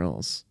everywhere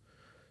else.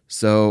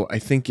 So I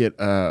think it,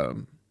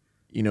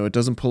 you know, it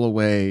doesn't pull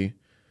away,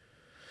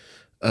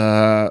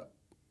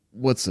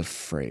 what's the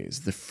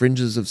phrase? The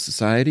fringes of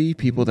society,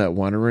 people that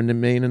want to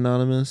remain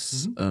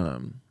anonymous.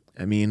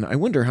 I mean, I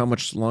wonder how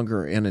much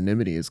longer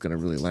anonymity is going to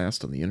really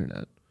last on the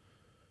internet.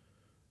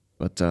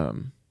 But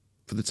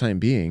for the time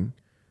being,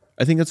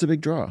 I think that's a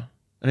big draw.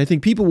 And I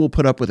think people will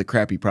put up with a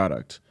crappy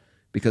product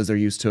because they're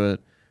used to it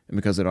and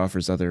because it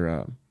offers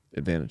other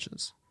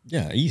advantages.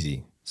 Yeah,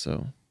 easy.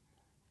 So,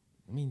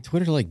 I mean,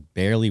 Twitter like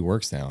barely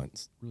works now.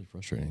 It's really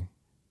frustrating.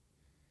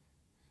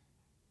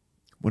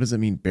 What does that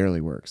mean?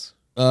 Barely works.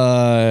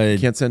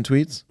 Can't send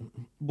tweets.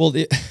 Well,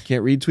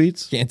 can't read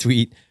tweets. Can't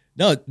tweet.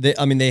 No,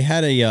 they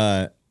had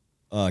a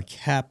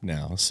cap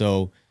now,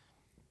 so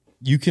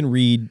you can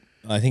read.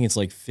 I think it's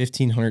like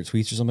 1,500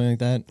 tweets or something like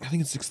that. I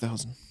think it's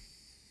 6,000.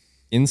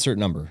 Insert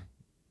number,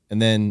 and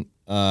then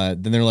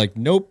they're like,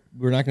 nope,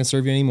 we're not going to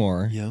serve you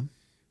anymore. Yeah.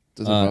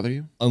 Does it bother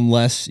you?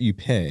 Unless you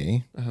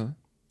pay,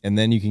 and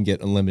then you can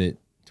get unlimited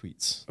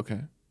tweets.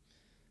 Okay.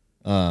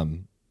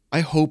 I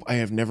hope I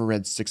have never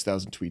read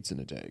 6,000 tweets in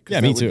a day.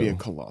 Yeah, me too. That would be a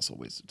colossal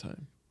waste of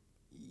time.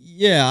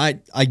 Yeah,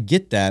 I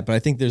get that, but I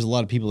think there's a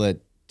lot of people that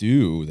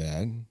do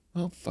that.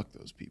 Well, fuck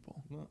those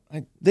people. Well,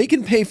 they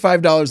can pay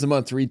 $5 a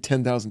month to read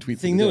 10,000 tweets. The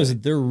thing though is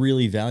that they're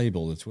really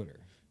valuable to Twitter.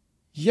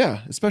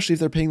 Yeah, especially if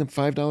they're paying them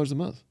 $5 a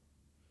month.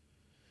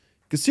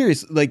 Because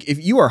seriously, like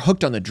if you are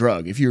hooked on the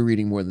drug, if you're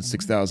reading more than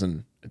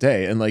 6,000 a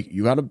day, and like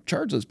you got to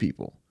charge those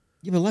people.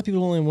 Yeah, but a lot of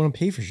people only want to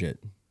pay for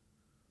shit.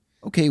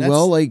 Okay,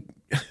 well, like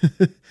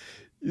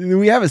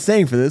we have a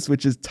saying for this,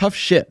 which is tough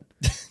shit.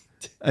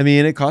 I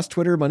mean, it costs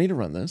Twitter money to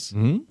run this.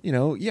 You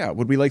know, yeah.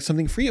 Would we like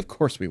something free? Of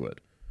course we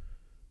would.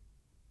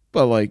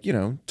 But like, you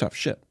know, tough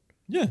shit.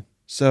 Yeah.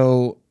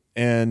 So,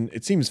 and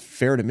it seems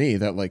fair to me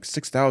that like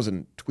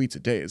 6,000 tweets a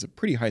day is a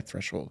pretty high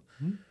threshold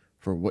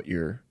for what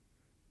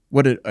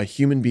a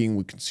human being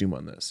would consume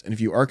on this. And if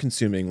you are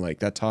consuming like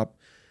that top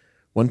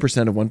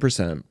 1% of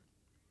 1%,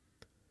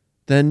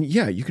 then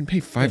yeah, you can pay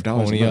 $5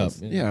 a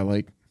month.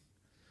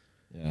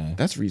 Yeah,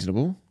 that's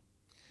reasonable.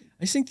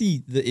 I just think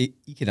the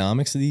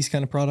economics of these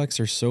kind of products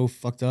are so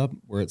fucked up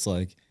where it's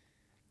like,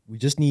 we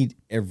just need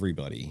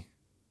everybody.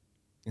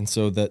 And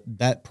so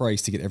that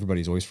price to get everybody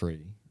is always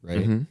free,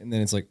 right? And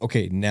then it's like,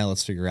 okay, now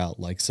let's figure out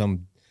like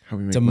some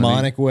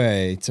demonic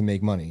way to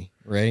make money,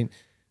 right?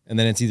 And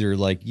then it's either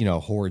like, you know,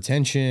 whore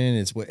attention.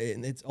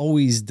 It's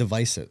always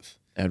divisive.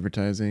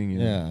 Advertising.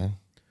 Yeah.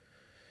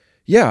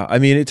 Yeah. I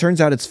mean, it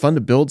turns out it's fun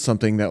to build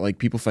something that like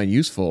people find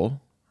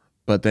useful,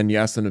 but then you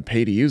ask them to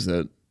pay to use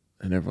it,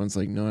 and everyone's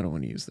like, no, I don't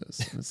want to use this.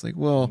 And it's like,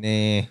 well,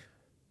 nah.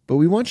 But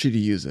we want you to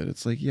use it.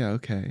 It's like, yeah,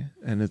 okay.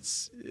 And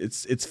it's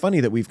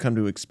funny that we've come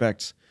to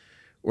expect,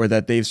 or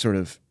that they've sort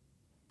of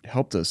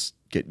helped us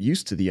get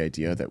used to the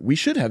idea that we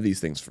should have these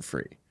things for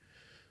free.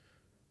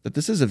 That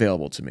this is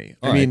available to me.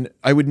 I mean,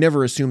 I would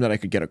never assume that I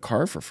could get a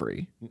car for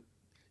free.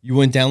 You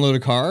wouldn't download a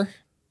car?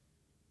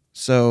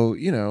 So,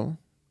 you know,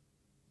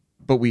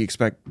 but we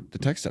expect the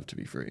tech stuff to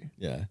be free.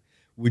 Yeah.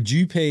 Would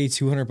you pay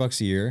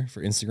 $200 a year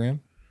for Instagram?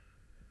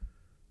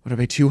 Would I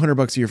pay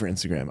 $200 a year for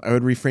Instagram? I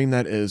would reframe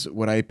that as,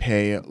 would I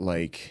pay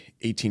like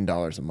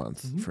 $18 a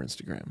month for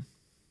Instagram?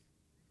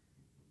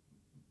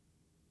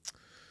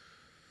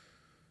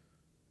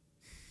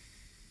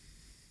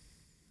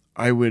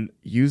 I would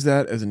use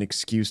that as an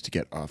excuse to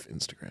get off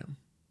Instagram.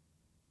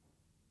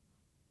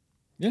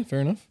 Yeah,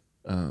 fair enough.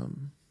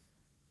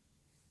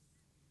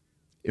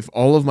 If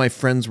all of my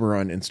friends were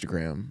on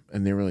Instagram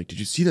and they were like, did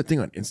you see that thing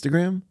on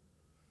Instagram?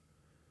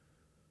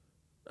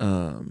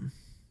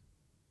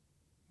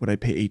 Would I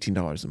pay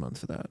 $18 a month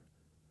for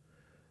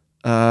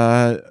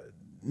that?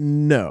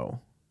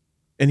 No.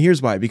 And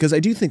here's why. Because I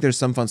do think there's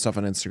some fun stuff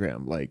on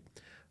Instagram. Like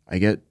I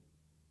get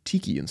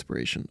tiki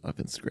inspiration off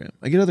Instagram.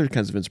 I get other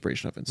kinds of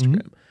inspiration off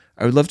Instagram.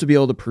 I would love to be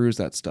able to peruse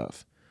that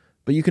stuff.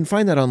 But you can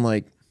find that on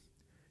like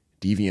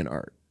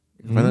DeviantArt.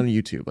 You can find that on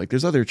YouTube. Like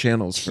there's other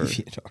channels for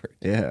DeviantArt.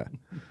 Yeah.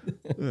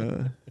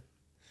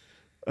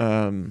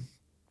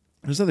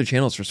 There's other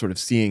channels for sort of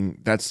seeing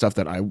that stuff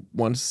that I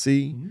want to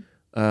see.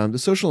 The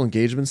social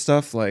engagement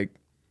stuff, like,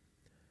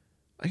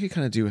 I could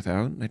kind of do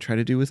without, and I try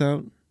to do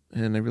without,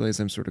 and I realize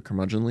I'm sort of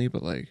curmudgeonly,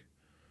 but like,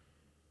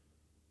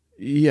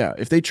 yeah,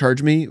 if they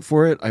charge me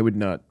for it, I would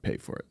not pay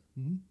for it.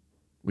 Mm-hmm.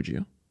 Would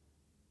you?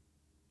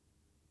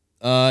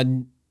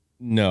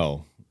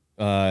 No.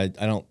 I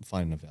don't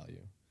find enough value.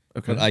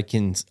 Okay.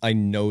 But I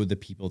know the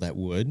people that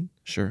would.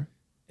 Sure.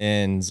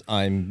 And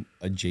I'm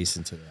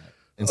adjacent to that.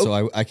 And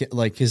so I can,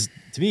 like, because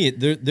to me,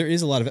 there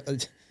is a lot of,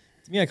 to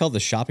me, I call it the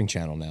shopping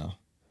channel now.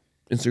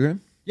 Instagram?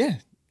 Yeah.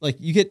 Like,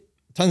 you get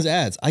tons of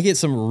ads. I get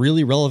some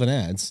really relevant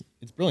ads.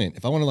 It's brilliant.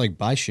 If I want to, like,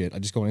 buy shit, I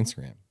just go on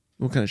Instagram.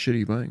 What kind of shit are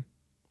you buying?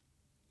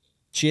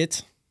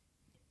 Shit.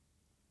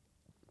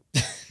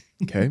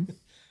 Okay.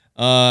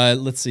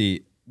 Let's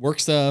see. Work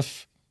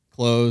stuff,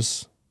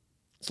 clothes.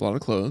 It's a lot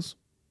of clothes.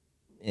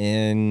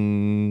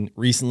 And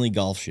recently,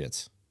 golf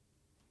shits.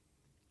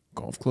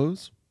 Golf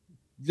clothes?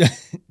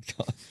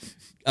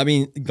 I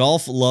mean,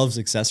 golf loves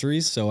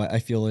accessories, so I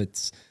feel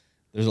there's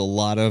a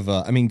lot of,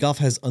 golf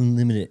has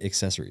unlimited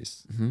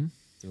accessories. Mm-hmm.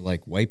 They're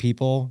like white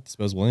people,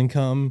 disposable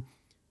income.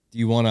 Do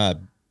you want a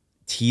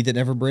tee that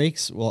never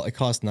breaks? Well, it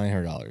costs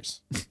 $900.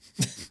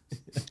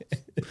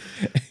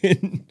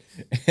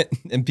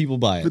 and people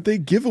buy it. But they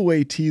give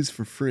away teas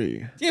for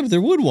free. Yeah, but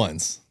they're wood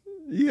ones.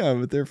 Yeah,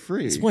 but they're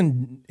free. This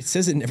one, it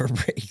says it never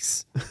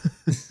breaks.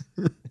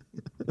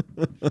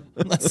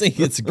 I'm not saying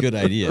it's a good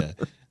idea.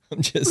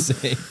 I'm just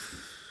saying.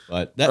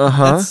 But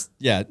that's,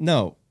 yeah,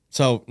 no.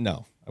 So,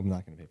 no, I'm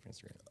not going to pay for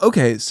Instagram.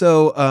 Okay,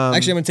 so...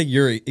 actually, I'm going to take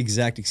your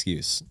exact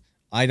excuse.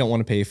 I don't want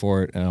to pay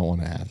for it, and I don't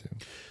want to have to.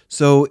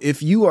 So,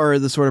 if you are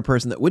the sort of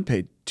person that would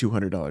pay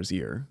 $200 a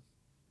year,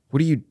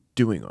 what are you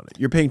doing on it?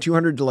 You're paying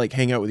 $200 to, like,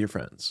 hang out with your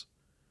friends.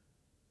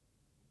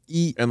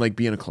 Eat. And, like,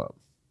 be in a club.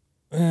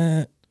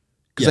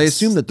 Because I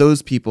assume that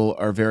those people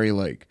are very,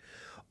 like,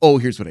 oh,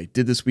 here's what I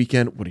did this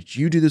weekend. What did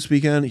you do this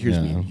weekend? Here's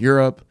me in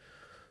Europe.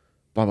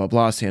 Blah, blah,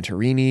 blah.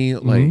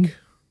 Santorini. Like,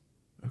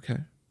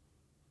 okay.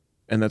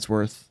 And that's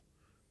worth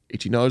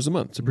 $18 a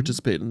month to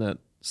participate in that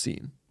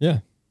scene. Yeah.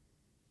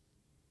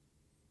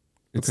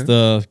 It's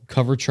the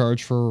cover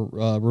charge for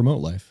remote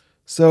life.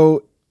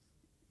 So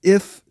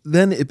if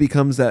then it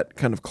becomes that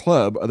kind of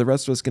club, are the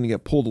rest of us going to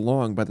get pulled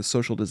along by the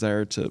social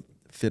desire to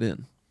fit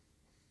in?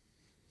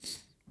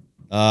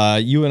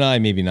 You and I,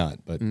 maybe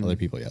not, but other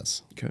people,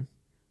 yes. Okay.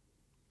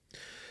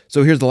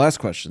 So here's the last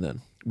question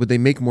then. Would they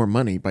make more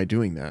money by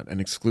doing that and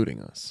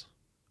excluding us?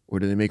 Or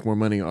do they make more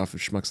money off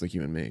of schmucks like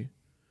you and me?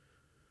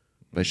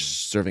 By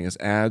serving us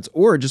ads?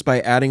 Or just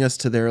by adding us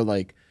to their,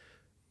 like,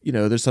 you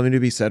know, there's something to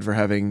be said for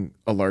having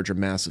a larger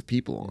mass of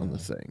people on the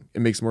thing.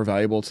 It makes more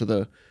valuable to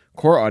the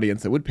core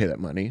audience that would pay that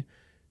money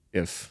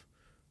if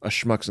a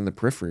schmucks in the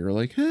periphery are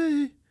like,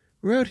 hey,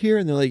 we're out here.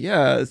 And they're like,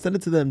 yeah, send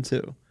it to them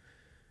too.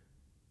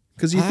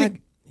 Because you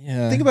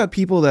think about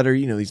people that are,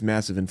 you know, these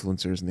massive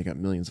influencers and they got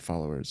millions of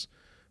followers.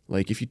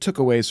 Like, if you took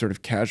away sort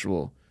of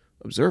casual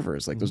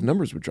observers, like those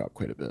numbers would drop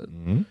quite a bit.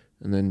 And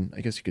then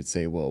I guess you could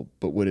say, well,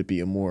 but would it be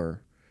a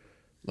more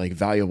like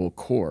valuable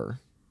core?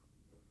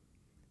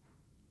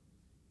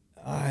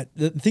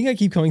 The thing I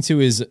keep coming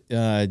to is,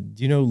 do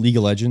you know League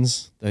of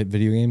Legends, that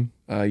video game?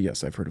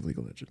 Yes, I've heard of League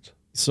of Legends.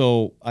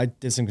 So I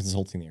did some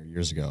consulting there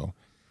years ago.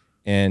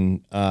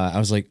 And I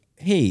was like,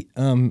 hey,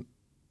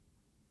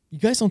 you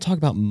guys don't talk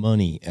about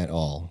money at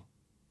all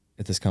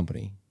at this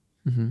company.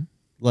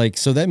 Like,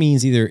 so that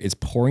means either it's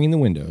pouring in the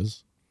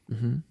windows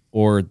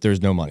or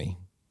there's no money.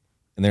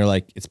 And they're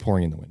like, it's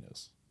pouring in the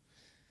windows.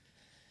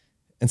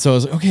 And so I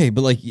was like, okay,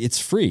 but like, it's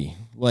free.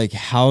 Like,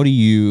 how do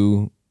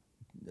you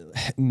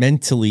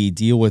mentally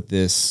deal with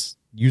this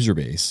user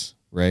base,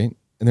 right?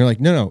 And they're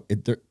like, no,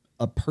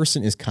 a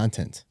person is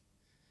content.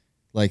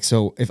 Like,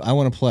 so if I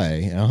want to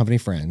play and I don't have any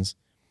friends,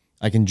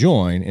 I can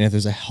join. And if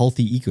there's a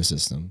healthy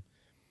ecosystem,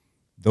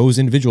 those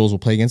individuals will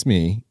play against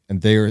me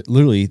and they're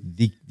literally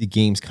the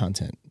game's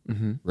content,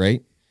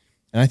 right?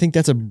 And I think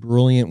that's a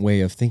brilliant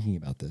way of thinking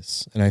about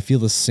this. And I feel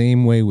the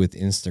same way with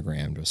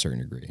Instagram to a certain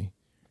degree,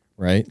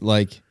 right?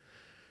 Like,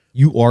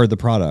 you are the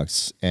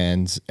products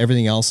and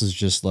everything else is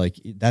just like,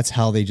 that's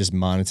how they just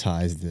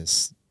monetize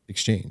this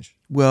exchange.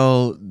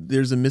 Well,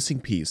 there's a missing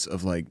piece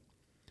of like,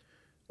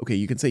 okay,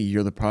 you can say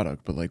you're the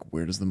product, but like,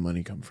 where does the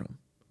money come from?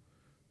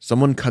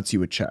 Someone cuts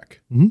you a check.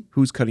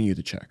 Who's cutting you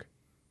the check?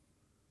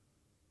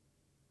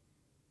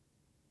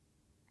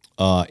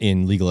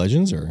 In League of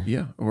Legends or?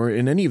 Yeah. Or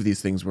in any of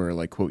these things where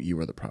like, quote, you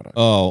are the product.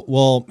 Oh,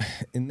 well,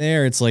 in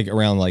there, it's like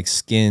around like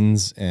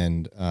skins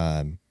and,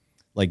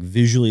 like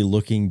visually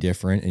looking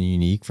different and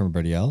unique from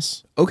everybody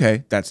else.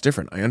 Okay, that's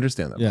different. I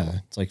understand that. Yeah,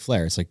 model. it's like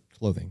flair. It's like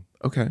clothing.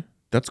 Okay,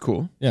 that's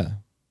cool. Yeah,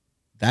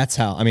 that's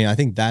how. I mean, I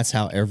think that's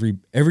how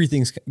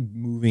everything's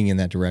moving in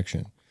that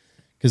direction.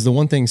 Because the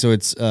one thing, so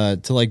it's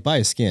to like buy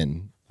a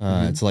skin,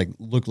 to like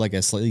look like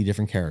a slightly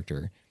different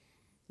character.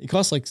 It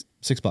costs like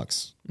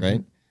 $6,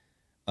 right?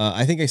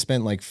 I think I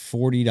spent like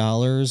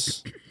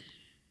 $40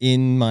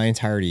 in my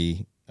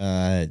entirety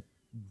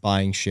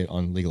buying shit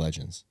on League of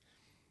Legends.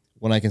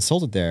 When I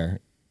consulted there,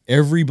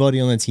 everybody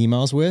on the team I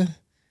was with,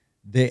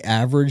 the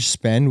average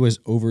spend was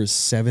over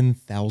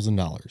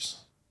 $7,000.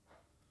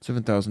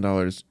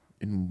 $7,000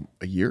 in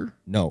a year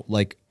No,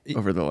 like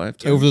over the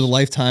lifetime. over the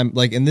lifetime.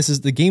 Like, and this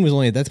is the game was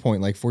only at that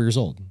point like 4 years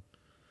old.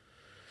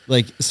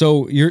 Like,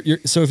 so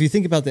so if you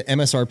think about the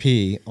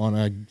MSRP on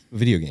a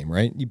video game,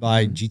 right? You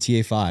buy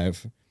GTA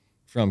 5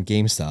 from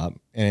GameStop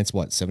and it's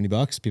what,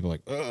 $70? People are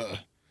like, ugh,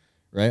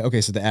 right?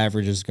 Okay, so the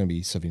average is going to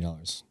be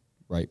 $70,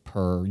 right,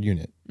 per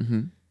unit.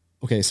 Mm-hmm.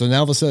 Okay, so now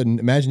all of a sudden,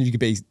 imagine you could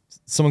pay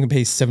someone can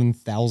pay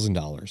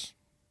 $7,000.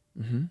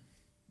 Mm-hmm.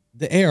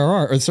 The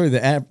ARR, or sorry,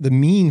 the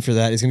mean for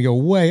that is going to go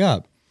way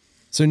up.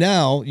 So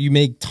now you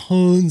make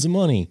tons of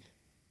money.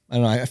 I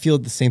don't know. I feel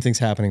the same thing's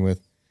happening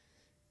with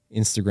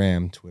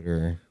Instagram,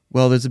 Twitter.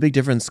 Well, there's a big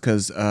difference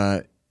because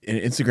in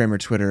Instagram or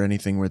Twitter,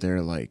 anything where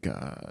they're like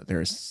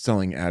they're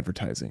selling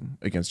advertising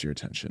against your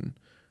attention,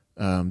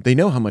 they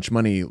know how much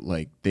money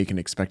like they can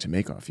expect to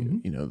make off you. Mm-hmm.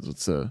 You know,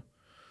 it's a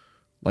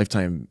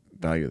lifetime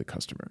value of the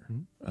customer,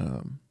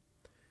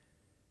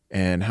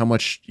 and how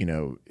much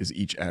is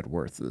each ad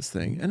worth to this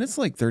thing, and it's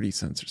like 30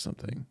 cents or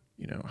something.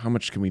 How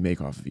much can we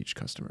make off of each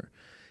customer?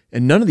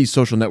 And none of these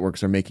social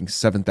networks are making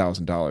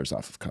 $7,000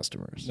 off of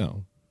customers.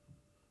 No.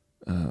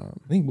 I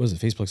think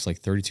Facebook's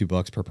like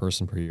 $32 per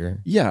person per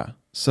year. Yeah.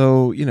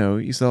 So,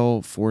 you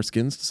sell 4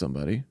 skins to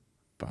somebody,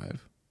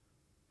 5,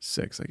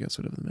 6, I guess,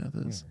 whatever the math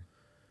is.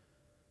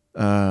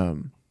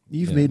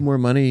 You've made more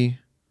money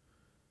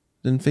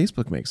than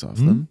Facebook makes off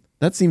them.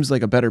 That seems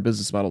like a better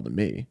business model to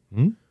me.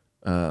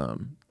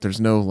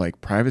 There's no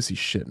like privacy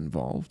shit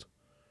involved.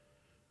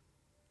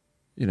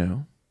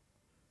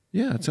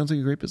 Yeah, it sounds like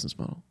a great business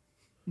model.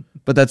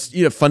 But that's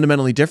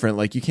fundamentally different.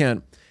 Like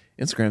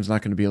Instagram's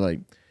not going to be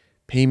like,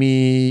 pay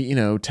me,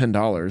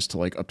 $10 to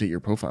like update your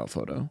profile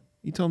photo.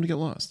 You tell them to get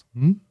lost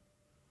on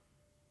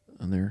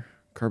their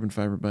carbon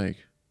fiber bike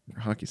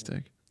or hockey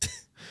stick.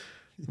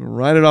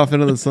 Ride it off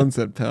into the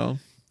sunset, pal.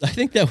 I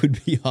think that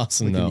would be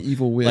awesome, like though. An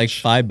evil witch. Like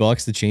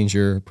 $5 to change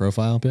your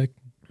profile pic.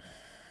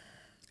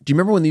 Do you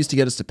remember when they used to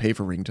get us to pay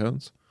for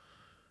ringtones?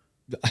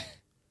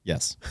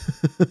 Yes.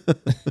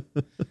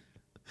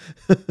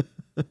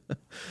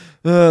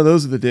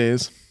 Those are the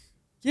days.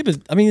 Yeah, but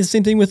I mean, the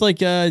same thing with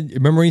like,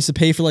 remember when you used to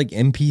pay for like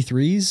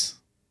MP3s?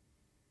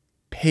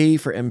 Pay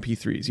for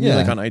MP3s. You mean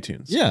like on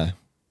iTunes? Yeah.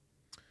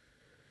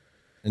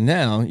 And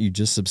now you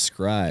just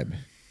subscribe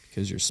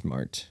because you're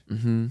smart.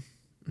 Mm-hmm.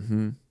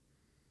 Mm-hmm.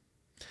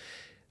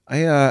 I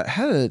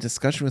had a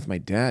discussion with my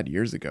dad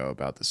years ago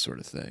about this sort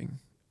of thing.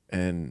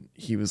 And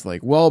he was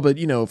like, well, but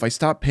if I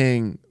stop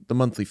paying the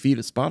monthly fee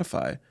to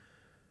Spotify,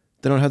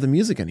 they don't have the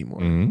music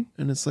anymore. Mm-hmm.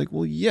 And it's like,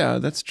 well, yeah,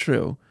 that's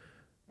true.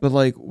 But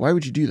like, why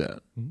would you do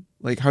that? Mm-hmm.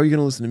 Like, how are you going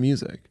to listen to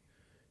music?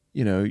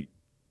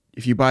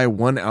 If you buy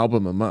 1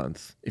 album a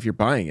month, if you're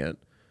buying it,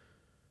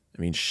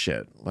 I mean,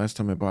 shit. Last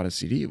time I bought a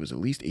CD, it was at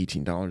least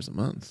 $18 a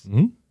month.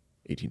 Mm-hmm.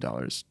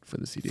 $18 for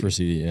the CD. For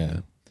CD, yeah.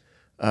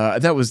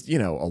 That was,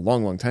 a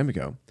long, long time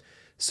ago.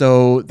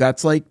 So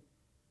that's like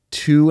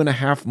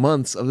 2.5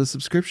 months of the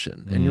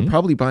subscription. And you're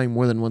probably buying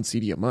more than 1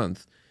 CD a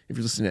month if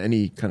you're listening to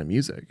any kind of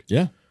music.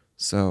 Yeah.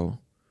 So,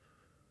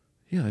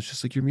 yeah, it's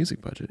just like your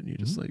music budget. And you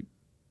just like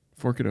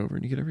fork it over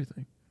and you get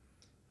everything.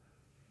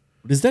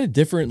 Is that a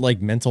different like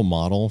mental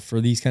model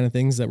for these kind of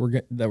things that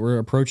we're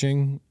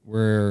approaching,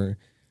 where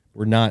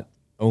we're not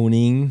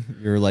owning,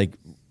 you're like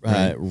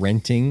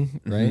renting,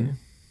 right?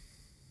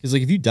 Because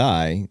like if you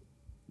die,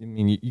 I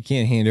mean, you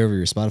can't hand over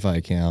your Spotify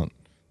account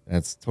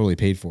that's totally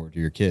paid for to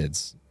your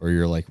kids or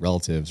your like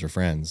relatives or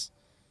friends.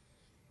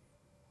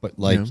 But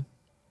like,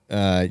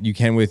 you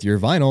can with your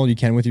vinyl, you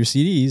can with your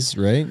CDs,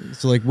 right?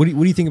 So like, what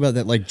do you think about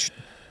that? Like,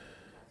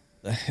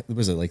 what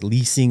was it, like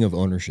leasing of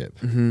ownership?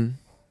 Mm-hmm.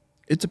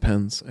 It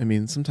depends. I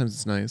mean, sometimes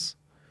it's nice.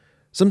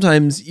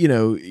 Sometimes,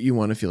 you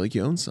want to feel like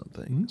you own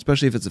something,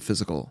 especially if it's a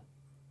physical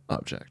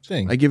object.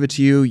 Thing. I give it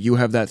to you, you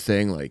have that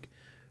thing, like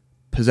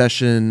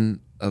possession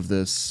of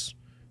this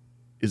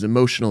is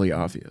emotionally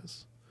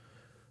obvious.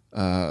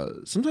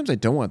 Sometimes I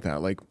don't want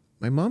that. Like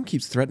my mom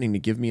keeps threatening to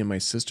give me and my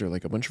sister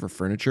like a bunch of her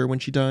furniture when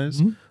she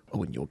dies.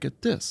 Oh, and you'll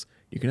get this.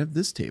 You can have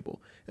this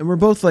table. And we're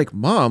both like,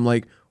 Mom,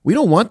 like, we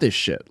don't want this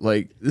shit.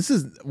 Like,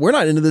 we're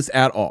not into this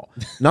at all.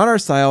 Not our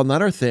style,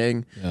 not our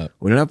thing. Yep.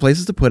 We don't have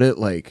places to put it.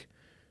 Like,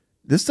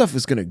 this stuff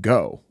is going to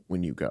go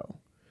when you go.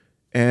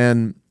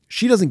 And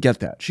she doesn't get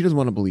that. She doesn't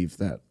want to believe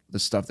that the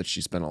stuff that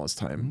she spent all this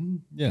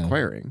time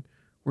acquiring,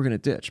 we're going to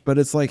ditch. But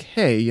it's like,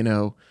 hey,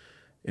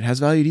 it has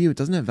value to you. It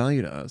doesn't have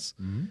value to us.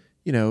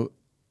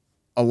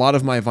 A lot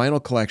of my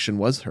vinyl collection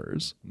was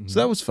hers. So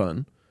that was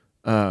fun.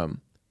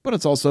 But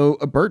it's also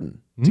a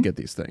burden to get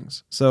these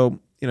things. So,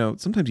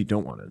 sometimes you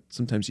don't want it.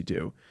 Sometimes you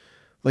do.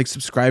 Like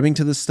subscribing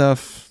to this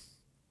stuff.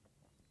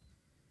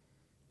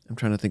 I'm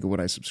trying to think of what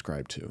I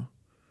subscribe to.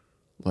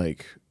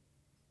 Like,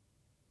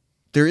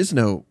 there is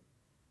no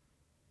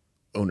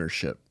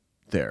ownership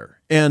there.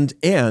 And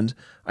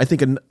I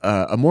think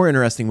a more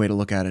interesting way to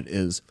look at it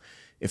is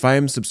if I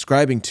am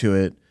subscribing to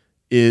it,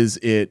 is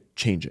it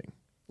changing?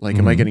 Like,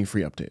 am I getting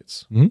free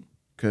updates?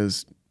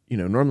 Because,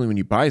 normally when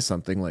you buy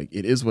something, like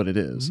it is what it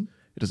is.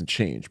 It doesn't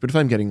change. But if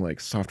I'm getting like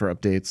software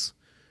updates,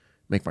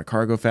 make my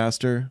car go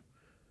faster,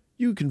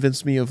 you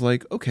convince me of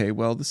like, okay,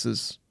 well, this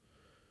is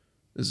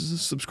This is a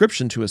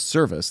subscription to a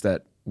service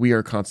that we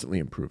are constantly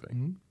improving.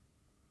 Mm-hmm.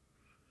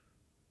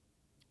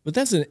 But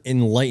that's an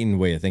enlightened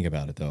way to think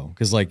about it, though,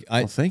 because like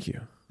Well, thank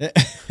you.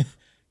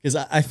 Because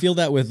I feel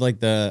that with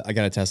like I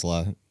got a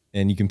Tesla,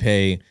 and you can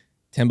pay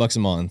 $10 a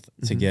month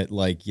to get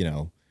like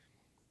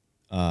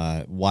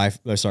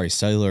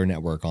cellular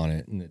network on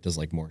it, and it does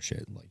like more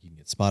shit. Like you can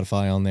get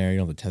Spotify on there. You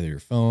don't have to tether your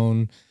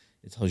phone.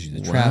 It tells you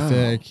the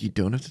traffic. You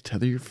don't have to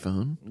tether your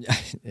phone.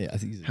 Yeah, I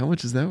think How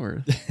much is that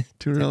worth?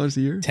 $200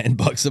 a year?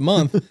 $10 a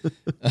month.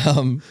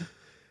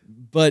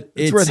 But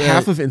it's worth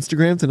half of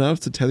Instagram to not have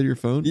to tether your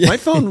phone. Yeah. My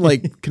phone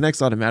like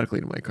connects automatically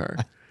to my car.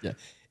 Yeah,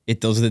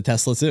 it does with the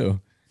Tesla too.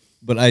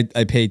 But I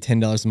pay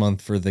 $10 a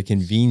month for the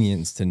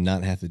convenience to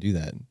not have to do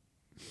that.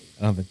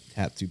 I don't have to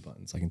tap 2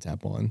 buttons. I can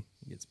tap one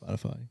and get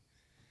Spotify.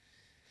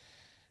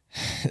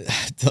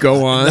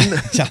 Go on.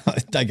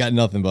 I got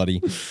nothing,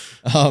 buddy.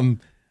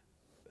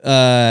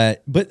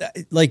 But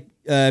like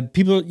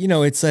people,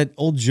 it's that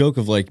old joke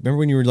of like, remember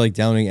when you were like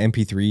downloading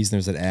MP3s and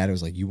there's that ad? It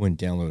was like, you wouldn't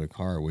download a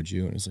car, would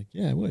you? And it's like,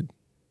 yeah, I would.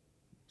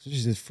 So she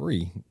said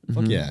free.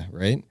 Fuck yeah,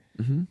 right?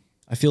 Mm-hmm.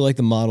 I feel like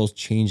the model's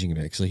changing a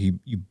bit. So you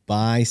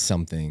buy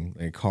something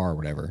like a car or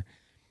whatever,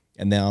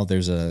 and now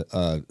there's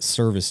a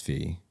service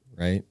fee,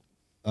 right?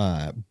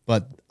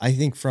 But I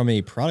think from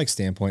a product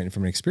standpoint and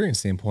from an experience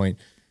standpoint,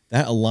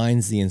 that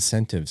aligns the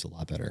incentives a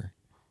lot better,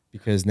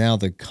 because now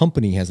the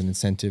company has an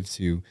incentive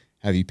to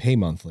have you pay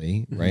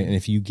monthly, right? And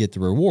if you get the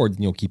reward,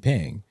 then you'll keep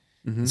paying.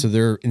 So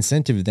their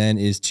incentive then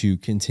is to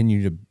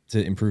continue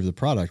to improve the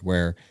product,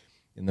 where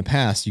in the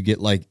past you get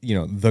like,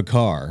 the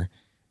car,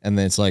 and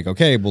then it's like,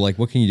 okay, well, like,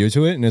 what can you do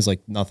to it? And it's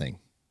like nothing.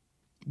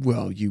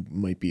 Well, you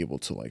might be able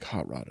to like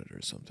hot rod it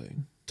or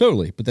something.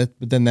 Totally. But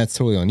then that's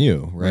totally on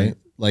you, right?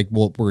 Like,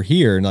 well, we're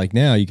here, and like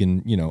now you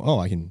can,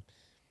 I can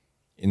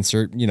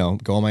insert,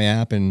 go on my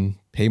app and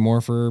pay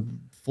more for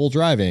full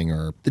driving.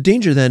 Or the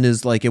danger then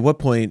is like, at what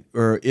point,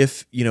 or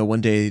if,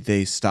 one day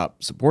they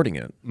stop supporting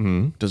it,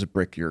 does it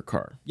brick your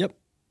car? Yep.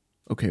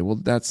 Okay, well,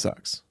 that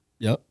sucks.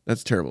 Yep.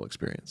 That's a terrible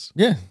experience.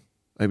 Yeah.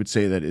 I would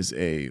say that is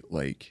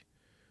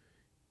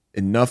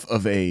enough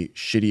of a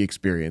shitty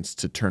experience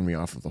to turn me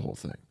off of the whole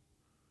thing.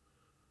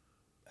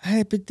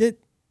 But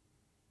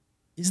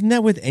isn't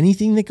that with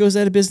anything that goes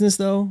out of business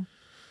though?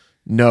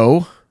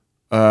 No.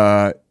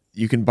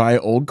 You can buy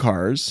old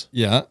cars.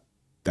 Yeah.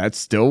 That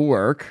still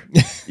work,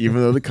 even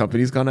though the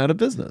company's gone out of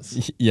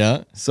business.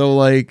 Yeah.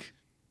 So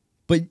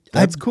but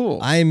that's cool.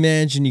 I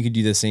imagine you could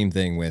do the same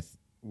thing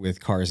with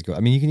cars.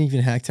 I mean, you can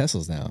even hack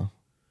Teslas now.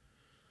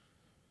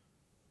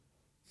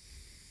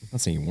 I'm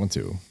not saying you want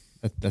to.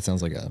 That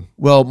sounds like a...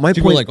 Well, my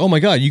people point... are like, oh my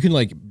God, you can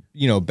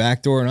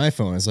backdoor an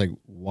iPhone. It's like,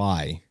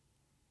 why?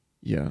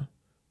 Yeah.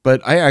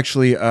 But I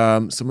actually,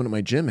 someone at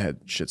my gym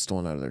had shit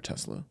stolen out of their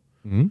Tesla.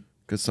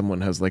 Because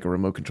someone has like a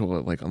remote control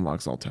that like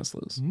unlocks all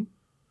Teslas.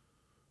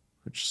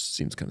 Which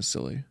seems kind of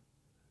silly.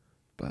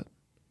 But,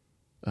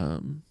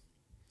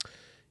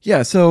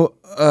 yeah. So,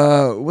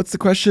 what's the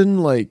question?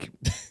 Like,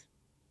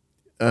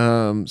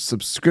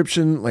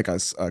 subscription, like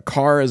a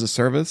car as a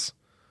service?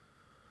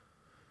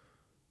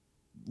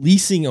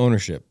 Leasing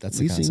ownership. That's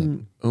the concept.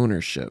 Leasing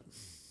ownership.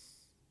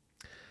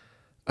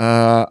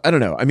 I don't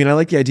know. I mean, I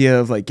like the idea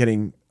of like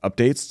getting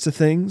updates to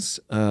things,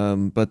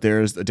 but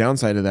there's a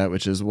downside of that,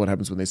 which is what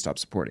happens when they stop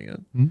supporting it.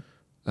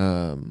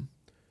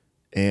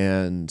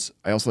 And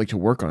I also like to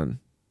work on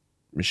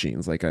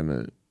machines. Like I'm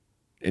an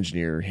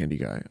engineer, handy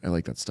guy. I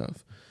like that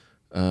stuff.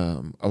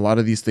 A lot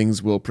of these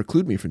things will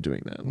preclude me from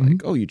doing that.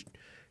 Like, oh, you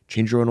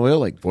change your own oil,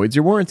 like voids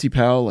your warranty,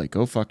 pal. Like,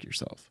 go fuck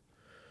yourself.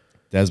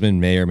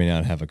 Desmond may or may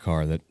not have a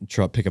car,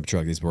 pickup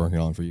truck he's been working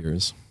on for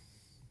years.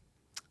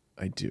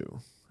 I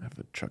do. I have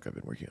a truck I've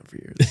been working on for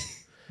years.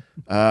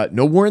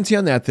 No warranty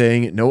on that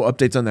thing. No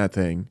updates on that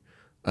thing.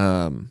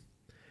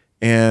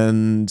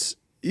 And,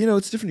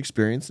 it's a different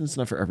experience, and it's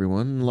not for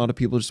everyone. And a lot of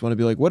people just want to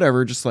be like,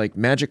 whatever, just like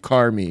magic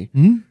car me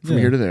from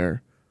here to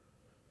there.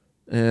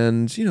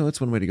 And, it's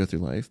one way to go through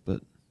life,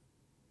 but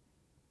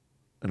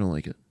I don't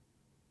like it.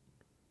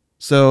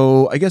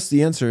 So I guess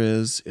the answer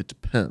is it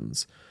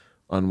depends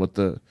on what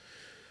the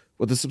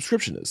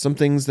subscription is. Some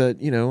things that,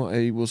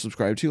 I will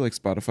subscribe to, like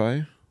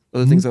Spotify.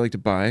 Other things I like to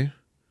buy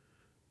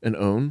and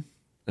own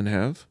and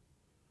have.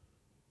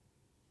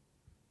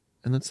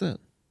 And that's it.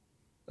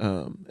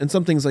 And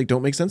some things like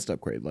don't make sense to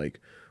upgrade. Like,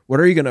 what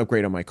are you going to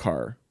upgrade on my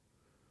car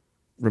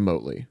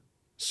remotely?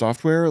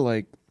 Software?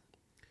 Like,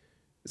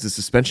 is the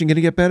suspension going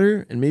to get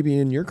better? And maybe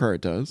in your car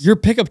it does. Your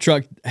pickup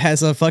truck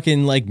has a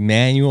fucking like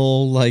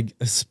manual, like,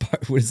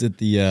 what is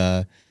it?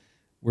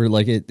 Where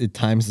like it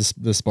times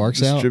the sparks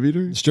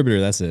Distributor? out.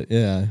 Distributor, that's it.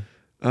 Yeah.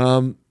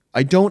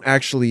 I don't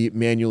actually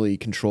manually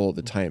control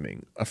the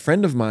timing. A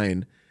friend of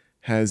mine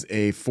has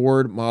a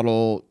Ford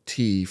Model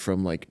T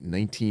from like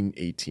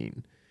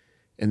 1918.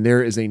 And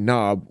there is a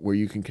knob where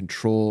you can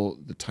control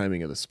the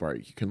timing of the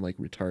spark. You can like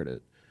retard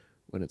it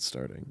when it's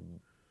starting.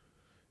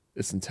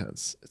 It's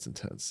intense. It's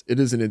intense. It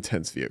is an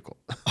intense vehicle.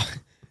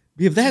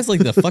 If that has like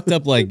the fucked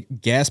up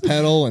like gas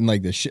pedal and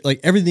like the shit, like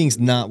everything's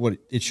not what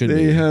it should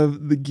be.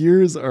 The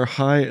gears are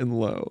high and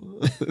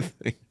low.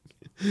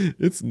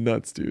 It's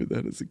nuts, dude.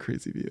 That is a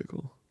crazy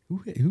vehicle.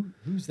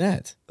 Who's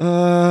that?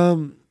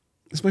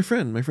 It's my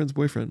friend's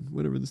boyfriend.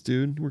 Whatever, this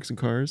dude works in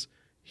cars.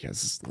 He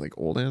has this like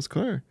old ass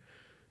car,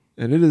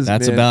 and it is.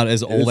 That's about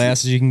as old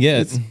ass as you can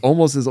get. It's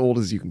almost as old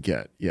as you can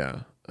get.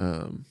 Yeah.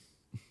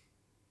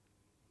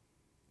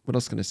 What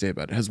else can I say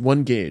about it? It has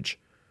one gauge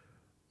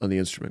on the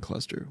instrument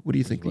cluster. What do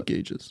you think the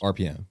gauge is?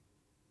 RPM.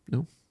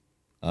 No.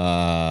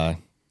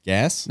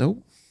 Gas.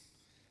 Nope.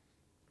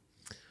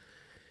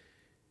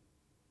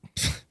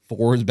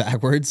 Forwards,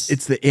 backwards.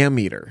 It's the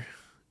ammeter.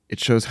 It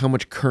shows how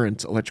much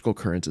electrical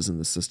current is in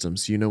the system,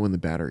 so you know when the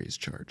battery is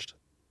charged.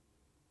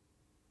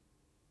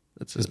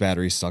 That's This it.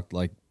 battery sucked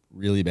like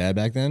really bad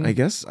back then. I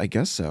guess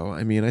so.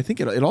 I mean, I think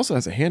it also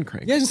has a hand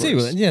crank. Yeah, I of just say,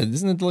 course. yeah,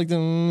 isn't it like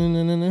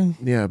the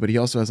Yeah, but he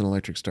also has an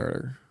electric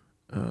starter.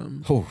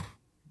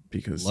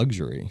 Because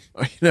luxury?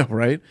 I know,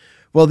 right?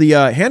 Well, the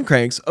hand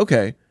cranks.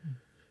 Okay.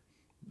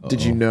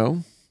 Did you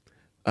know?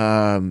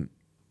 When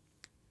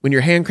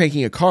you're hand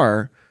cranking a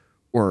car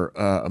or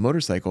a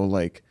motorcycle,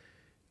 like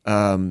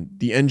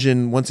the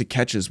engine, once it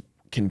catches,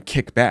 can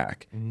kick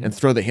back and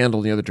throw the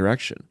handle in the other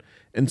direction.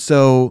 And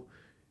so,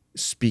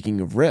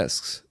 speaking of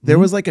risks, there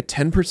was like a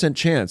 10%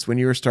 chance when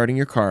you were starting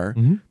your car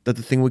that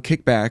the thing would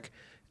kick back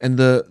and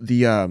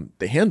the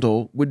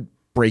handle would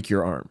break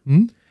your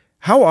arm.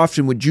 How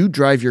often would you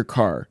drive your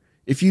car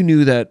if you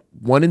knew that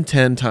 1 in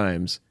 10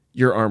 times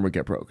your arm would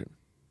get broken?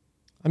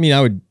 I mean, I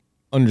would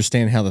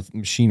understand how the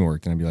machine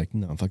worked, and I'd be like,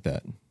 no, fuck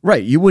that.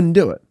 Right, you wouldn't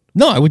do it.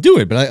 No, I would do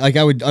it, but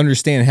I would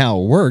understand how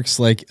it works.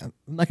 Like, I'm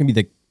not gonna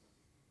be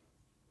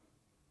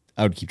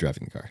I would keep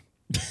driving the car.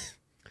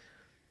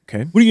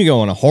 Okay. What are you gonna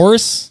go on, a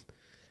horse?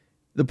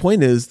 The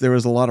point is, there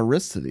was a lot of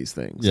risk to these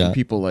things. Yeah. And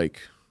people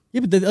Yeah,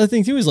 but the other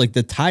thing too is like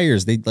the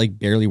tires, they like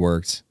barely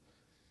worked.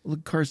 well,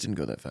 the cars didn't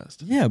go that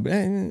fast. Yeah, but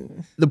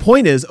The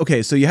point is,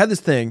 okay, so you had this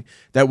thing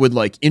that would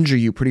like injure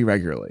you pretty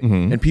regularly,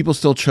 and people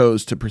still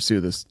chose to pursue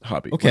this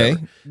hobby. okay.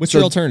 whatever. What's So-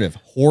 your alternative?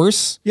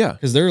 Horse? Yeah.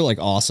 Because they're like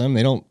awesome.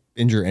 They don't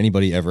injure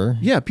anybody ever.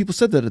 Yeah, people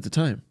said that at the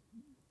time.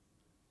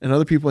 And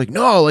other people were like,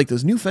 no, like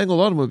this newfangled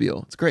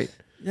automobile. It's great.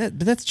 Yeah,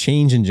 but that's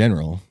change in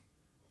general.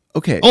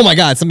 Okay. Oh my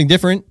God, something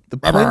different. The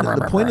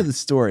point of the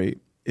story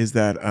is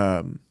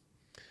that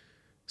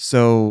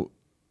so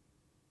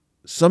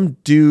some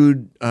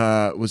dude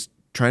was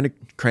trying to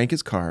crank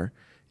his car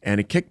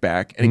and it kicked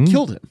back and it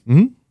killed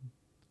him,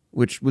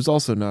 which was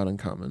also not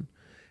uncommon.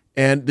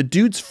 And the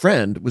dude's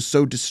friend was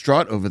so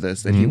distraught over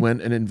this that he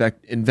went and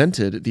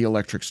invented the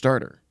electric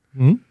starter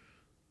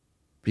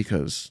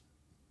because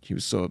he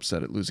was so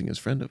upset at losing his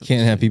friend.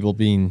 Can't have people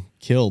being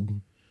killed.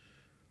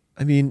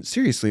 I mean,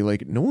 seriously,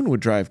 like no one would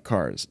drive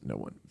cars. No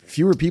one.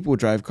 Fewer people would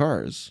drive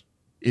cars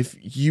if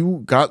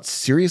you got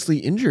seriously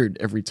injured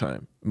every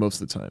time,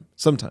 most of the time,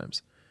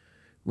 sometimes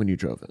when you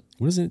drove it.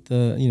 What is it?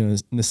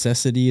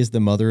 Necessity is the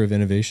mother of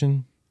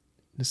innovation.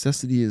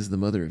 Necessity is the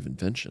mother of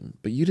invention,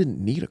 but you didn't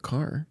need a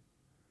car.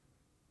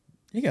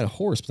 You got a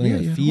horse, but then you you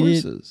gotta had feed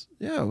it. horses.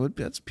 Yeah, well,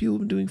 that's what people have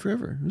been doing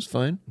forever. It was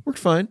fine. Worked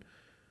fine.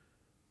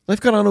 Life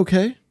got on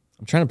okay.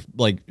 I'm trying to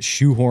like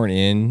shoehorn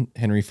in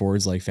Henry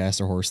Ford's like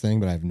faster horse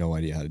thing, but I have no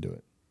idea how to do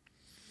it.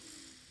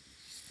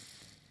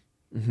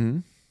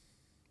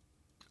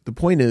 The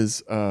point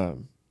is, at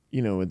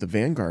the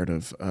vanguard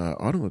of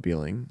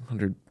automobiling,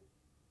 100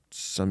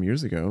 some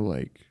years ago,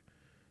 like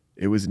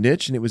it was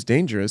niche and it was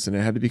dangerous and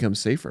it had to become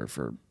safer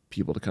for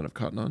people to kind of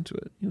cotton onto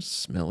it. It was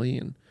smelly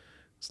and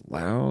it's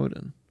loud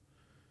and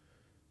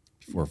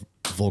For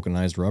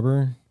vulcanized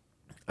rubber.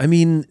 I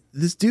mean,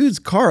 this dude's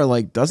car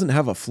like doesn't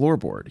have a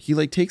floorboard. He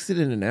like takes it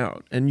in and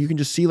out, and you can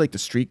just see like the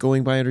street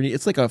going by underneath.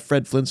 It's like a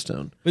Fred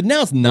Flintstone. But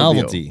now it's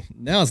novelty.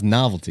 Now it's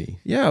novelty.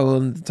 Yeah, well,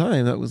 at the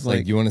time that was Like,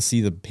 like you want to see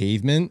the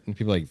pavement? And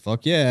people are like,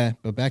 fuck yeah.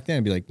 But back then,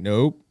 I'd be like,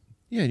 nope.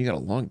 yeah, you got a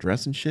long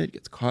dress and shit.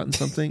 Gets caught in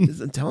something.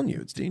 I'm telling you,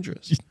 it's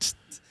dangerous.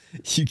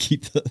 You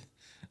keep the.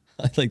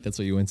 I think that's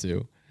what you went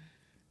to.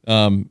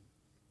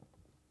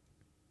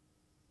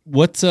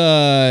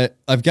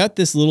 I've got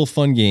this little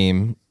fun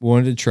game I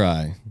wanted to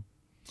try.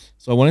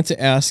 So I wanted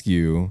to ask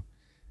you.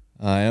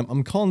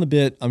 I'm calling the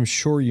bit. I'm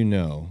sure you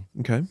know.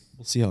 Okay.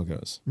 We'll see how it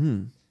goes.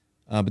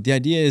 But the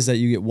idea is that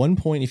you get 1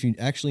 point if you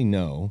actually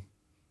know,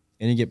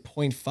 and you get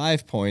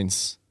 0.5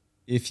 points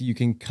if you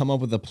can come up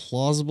with a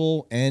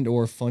plausible and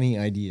or funny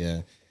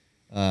idea,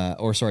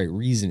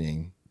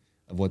 reasoning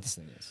of what this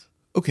thing is.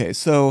 Okay,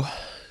 so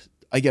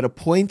I get a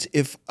point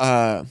if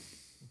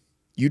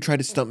you try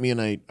to stump me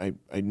and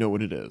I know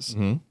what it is.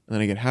 And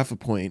then I get half a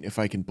point if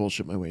I can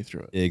bullshit my way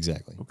through it.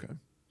 Exactly. Okay.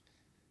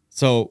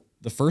 So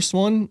the first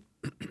one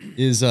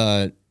is,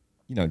 Desmond,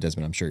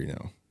 I'm sure you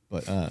know,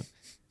 but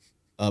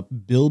a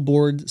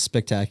billboard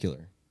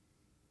spectacular.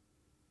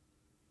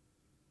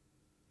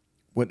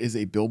 What is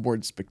a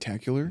billboard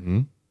spectacular?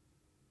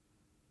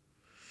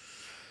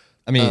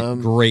 I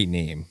mean, great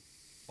name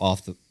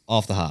off the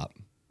hop.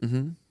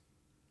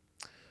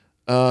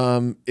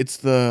 It's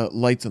the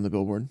lights on the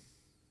billboard.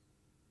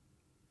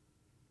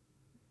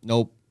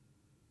 Nope.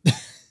 Are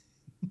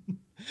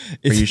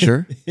you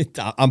sure?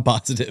 I'm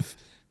positive.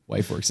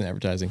 Wife works in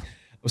advertising.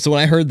 So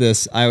when I heard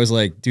this, I was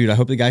like, dude, I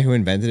hope the guy who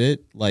invented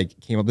it like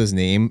came up with his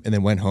name and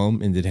then went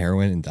home and did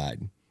heroin and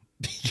died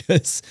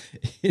because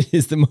it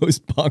is the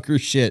most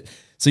bonkers shit.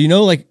 So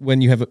like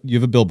when you have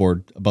a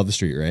billboard above the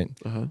street, right?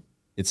 Uh-huh.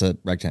 It's a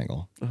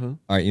rectangle. Uh-huh.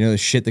 All right, the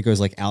shit that goes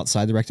like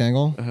outside the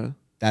rectangle? Uh-huh.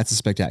 That's a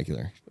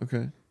spectacular.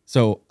 Okay.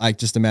 So I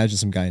just imagine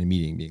some guy in a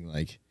meeting being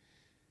like,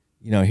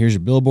 here's your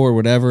billboard,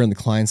 whatever. And the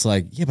client's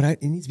like, yeah, but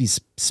it needs to be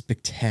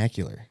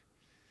spectacular.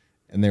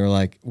 And they were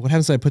like, what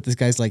happens if I put this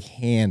guy's like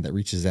hand that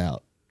reaches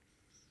out?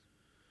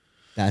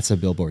 That's a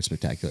billboard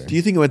spectacular. Do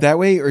you think it went that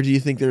way? Or do you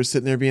think they were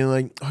sitting there being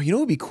like, oh, what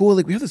would be cool?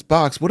 Like we have this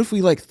box. What if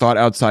we like thought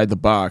outside the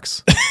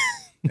box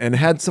and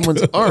had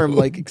someone's arm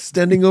like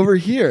extending over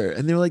here?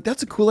 And they were like,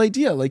 that's a cool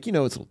idea. Like, it's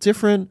a little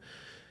different.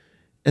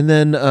 And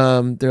then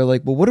they're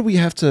like, well, what do we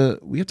have to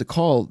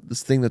call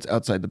this thing that's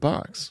outside the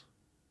box?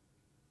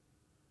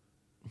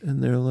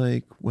 And they're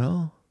like,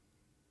 well,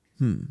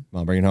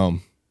 I'll bring it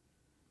home.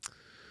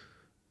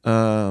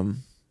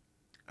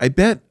 I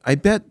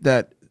bet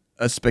that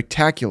a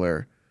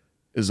spectacular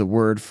is a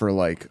word for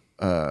like,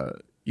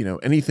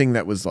 anything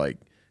that was like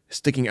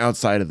sticking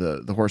outside of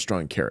the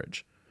horse-drawn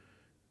carriage.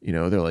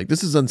 They're like,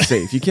 this is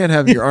unsafe. You can't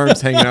have your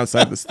arms hanging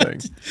outside this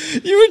thing.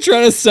 You were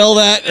trying to sell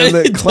that. And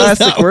the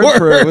classic word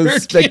for it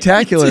was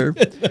spectacular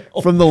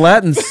from the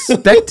Latin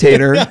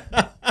spectator,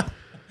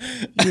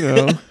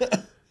 No,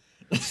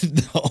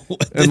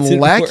 and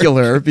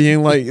lacular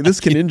being like, this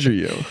can injure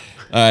you.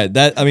 All right,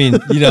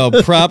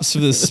 props for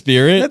the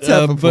spirit. That's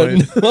half a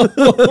point.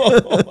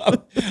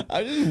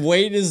 I just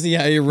waiting to see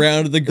how you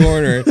rounded the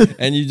corner,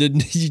 and you did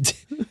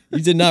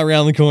not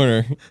round the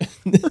corner.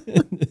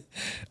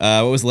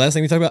 What was the last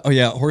thing we talked about? Oh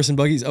yeah, horse and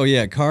buggies. Oh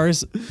yeah,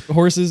 cars,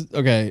 horses.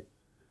 Okay,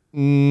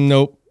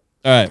 nope.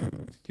 All right,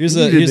 here's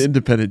an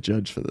independent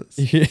judge for this.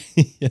 Yeah.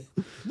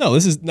 No, we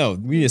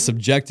need a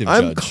subjective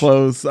judge. I'm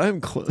close. All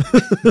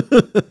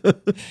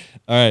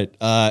right,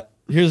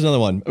 here's another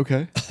one.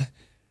 Okay.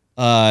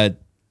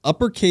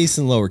 Uppercase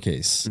and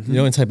lowercase. Mm-hmm.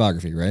 In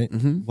typography, right?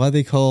 Mm-hmm. Why are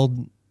they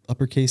called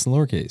uppercase and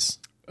lowercase?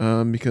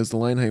 Because the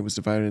line height was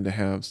divided into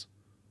halves.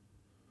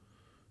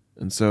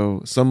 And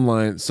so some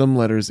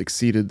letters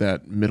exceeded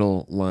that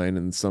middle line,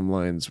 and some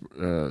letters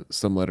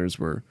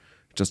were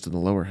just in the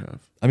lower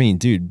half. I mean,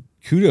 dude,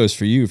 kudos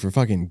for you for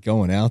fucking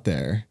going out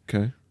there.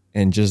 Okay.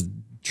 And just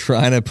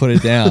trying to put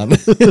it down.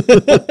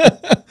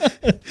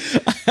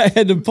 I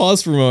had to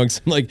pause for a moment.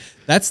 I'm like,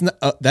 that's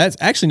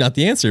actually not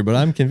the answer, but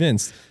I'm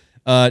convinced.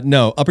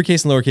 No,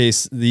 uppercase and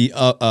lowercase. The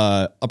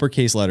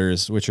uppercase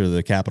letters, which are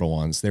the capital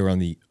ones, they were on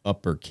the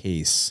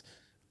uppercase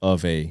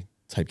of a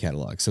type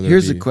catalog. So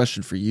here's a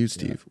question for you,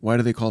 Steve. Yeah. Why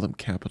do they call them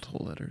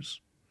capital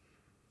letters?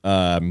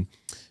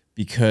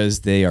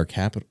 Because they are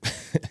capital.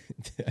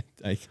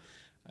 I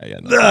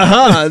got nothing.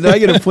 Now I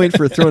get a point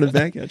for throwing it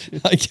back at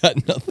you. I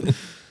got nothing.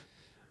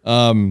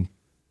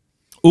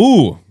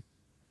 Ooh.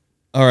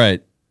 All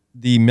right.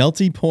 The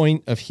melting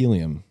point of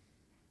helium.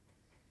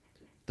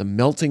 The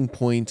melting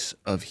point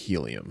of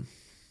helium.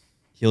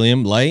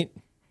 Helium, light,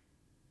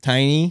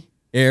 tiny,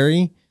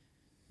 airy,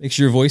 makes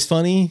your voice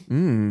funny.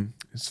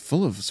 It's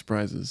full of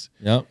surprises.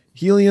 Yep.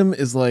 Helium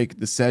is like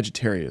the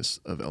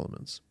Sagittarius of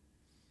elements.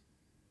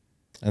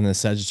 And the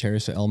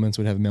Sagittarius of elements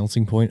would have a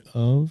melting point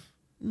of?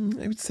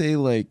 I would say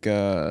like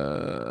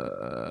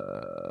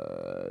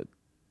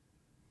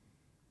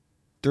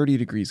 30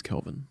 degrees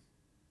Kelvin.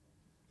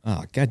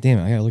 Oh, God damn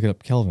it. I got to look it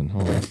up. Kelvin.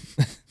 Hold on.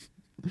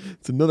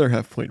 It's another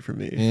half point for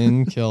me.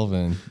 In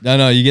Kelvin.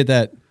 No, you get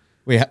that.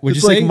 Wait, would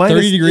you say minus,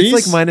 30 degrees?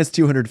 It's like minus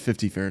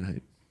 250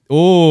 Fahrenheit.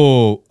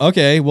 Oh,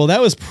 okay. Well,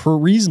 that was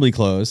reasonably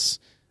close.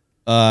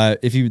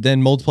 If you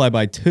then multiply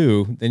by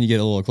 2, then you get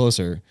a little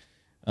closer.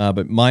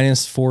 But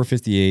minus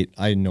 458,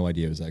 I had no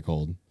idea it was that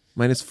cold.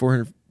 Minus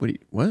 400,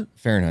 what?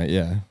 Fahrenheit,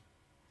 yeah.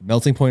 The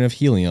melting point of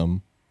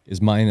helium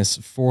is minus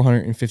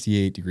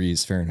 458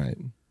 degrees Fahrenheit.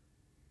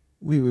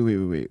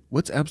 Wait.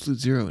 What's absolute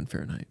zero in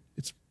Fahrenheit?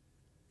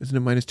 Isn't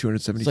it minus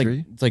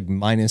 273? It's like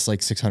minus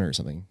like 600 or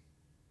something.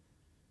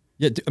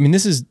 Yeah, I mean,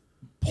 this is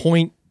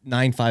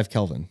 0.95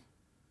 Kelvin.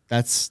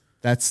 That's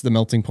the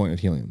melting point of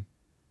helium.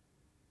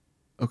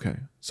 Okay.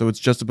 So it's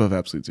just above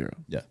absolute zero.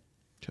 Yeah.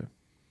 Okay.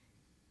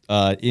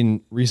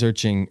 In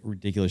researching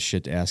ridiculous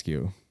shit to ask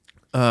you.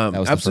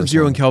 Absolute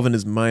zero in Kelvin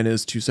is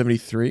minus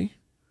 273.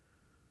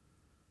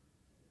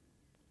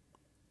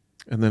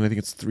 And then I think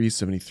it's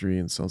 373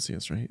 in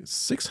Celsius, right? It's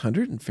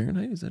 600 in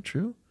Fahrenheit. Is that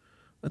true?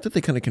 I thought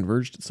they kind of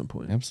converged at some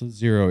point. Absolute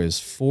zero is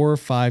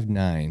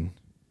 459.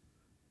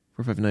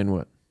 459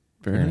 what?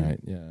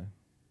 Fahrenheit? Yeah.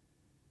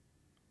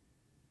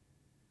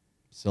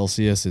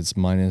 Celsius, it's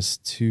minus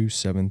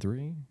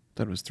 273. I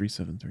thought it was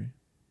 373.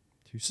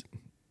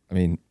 I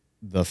mean,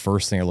 the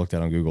first thing I looked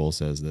at on Google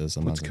says this.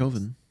 What's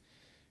Kelvin?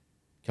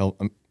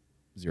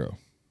 Zero.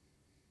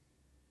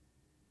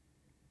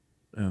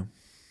 Oh.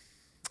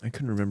 I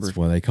couldn't remember. That's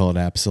why they call it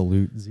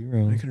absolute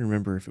zero. I couldn't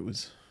remember if it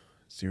was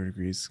 0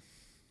 degrees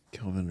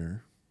Kelvin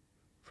or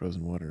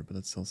frozen water, but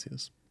that's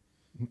Celsius.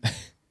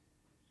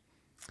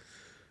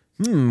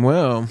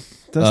 Wow.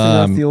 Dusting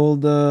off the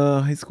old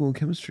high school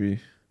chemistry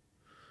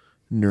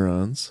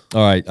neurons.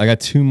 All right, I got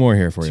two more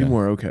here for you. Two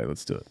more. Okay,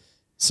 let's do it.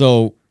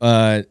 So,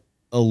 a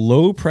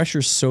low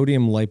pressure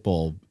sodium light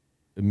bulb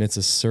emits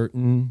a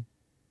certain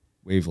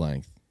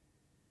wavelength.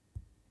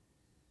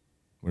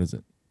 What is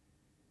it?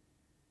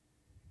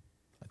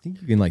 I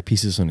think you can like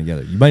piece this one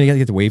together. You might not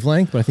get the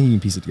wavelength, but I think you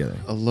can piece it together.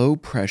 A low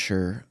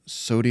pressure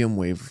sodium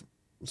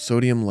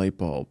light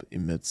bulb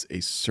emits a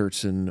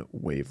certain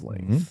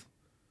wavelength.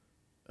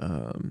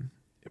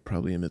 It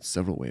probably emits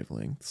several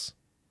wavelengths.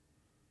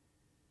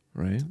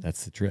 Right?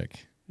 That's the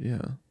trick.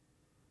 Yeah.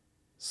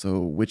 So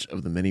which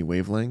of the many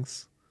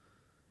wavelengths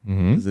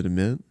does it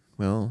emit?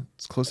 Well,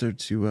 it's closer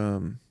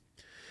to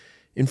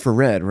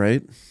infrared,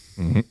 right?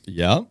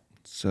 Yeah.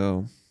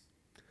 So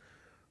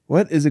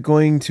what is it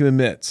going to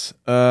emit?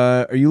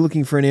 Are you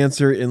looking for an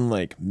answer in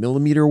like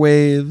millimeter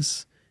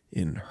waves,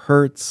 in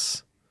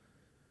hertz?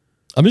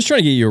 I'm just trying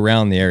to get you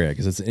around the area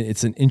because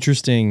it's an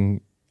interesting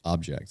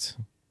object.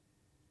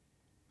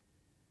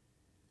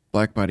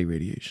 Black body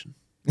radiation.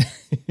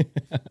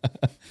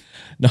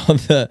 No,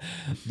 I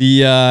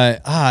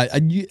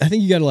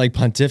think you got to like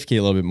pontificate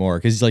a little bit more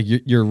because like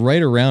you're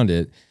right around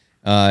it.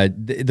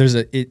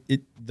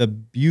 The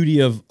beauty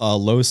of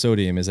low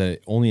sodium is that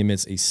it only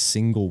emits a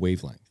single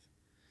wavelength,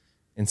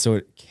 and so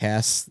it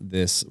casts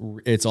this.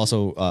 It's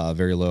also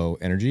very low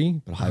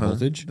energy but high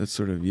voltage. That's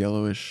sort of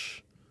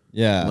yellowish.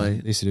 Yeah,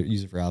 light. they used to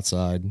use it for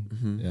outside.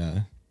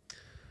 Yeah.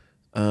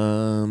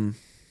 All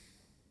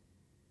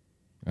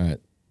right,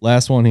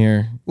 last one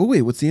here. Well,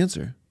 wait. What's the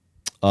answer?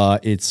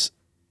 It's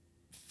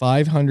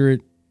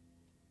 589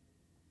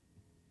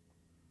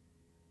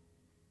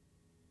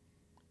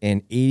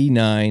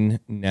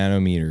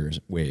 nanometers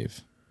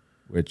wave,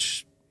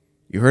 which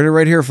You heard it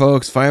right here,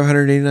 folks.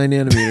 589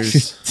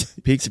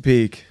 nanometers, peak to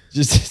peak.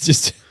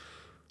 just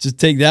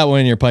take that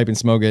one in your pipe and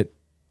smoke it.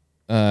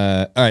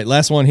 All right,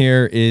 last one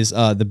here is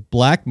the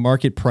black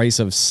market price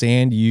of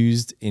sand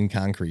used in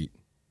concrete.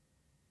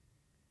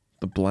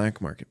 The black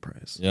market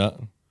price Yeah.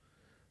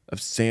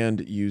 of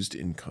sand used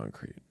in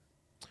concrete.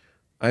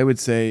 I would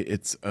say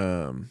it's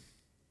 80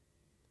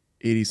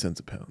 cents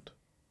a pound.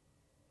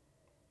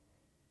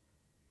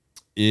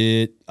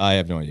 I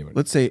have no idea what.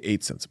 Let's say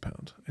 8 cents a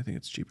pound. I think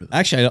it's cheaper.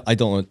 Actually, I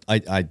don't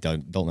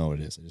know what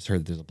it is. I just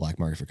heard that there's a black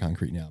market for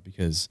concrete now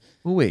because.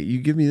 Well, wait. You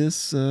give me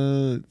this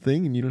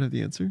thing and you don't have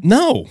the answer?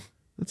 No.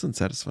 That's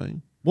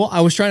unsatisfying. Well, I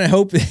was trying to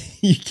hope that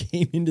you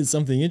came into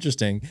something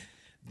interesting.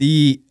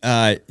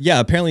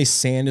 Apparently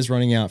sand is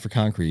running out for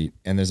concrete,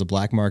 and there's a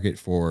black market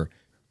for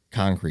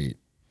concrete.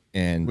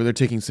 And Where they're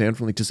taking sand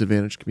from like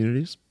disadvantaged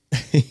communities?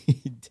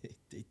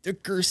 they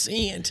took her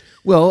sand.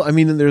 Well, I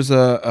mean, there's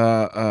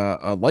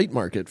a light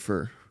market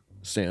for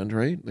sand,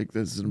 right? Like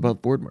there's an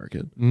above board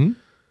market. Mm-hmm.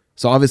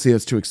 So obviously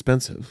that's too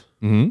expensive.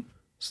 Mm-hmm.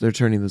 So they're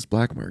turning this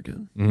black market.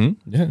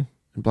 Mm-hmm. Yeah.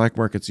 And black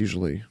markets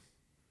usually,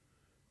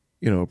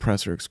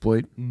 oppress or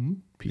exploit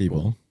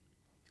people.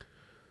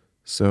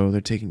 So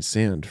they're taking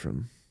sand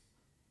from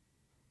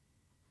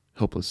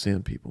helpless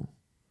sand people.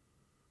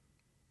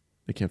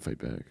 They can't fight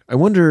back. I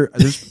wonder,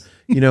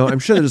 I'm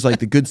sure there's like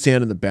the good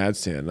sand and the bad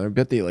sand. I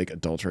bet they like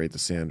adulterate the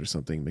sand or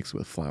something, mix it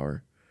with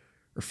flour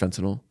or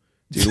fentanyl.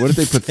 Dude, what if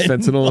they put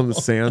fentanyl in the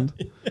sand?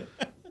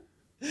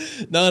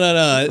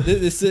 No.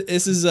 This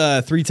is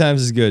 3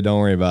 times as good. Don't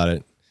worry about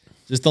it.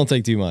 Just don't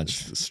take too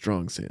much. It's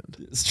strong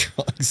sand.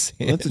 Strong sand.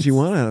 Well, that's what you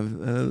want out of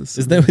this.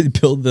 Isn't that what they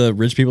build the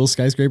rich people's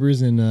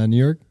skyscrapers in New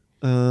York?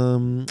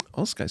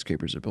 All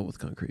skyscrapers are built with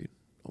concrete,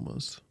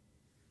 almost.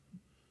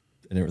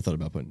 I never thought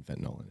about putting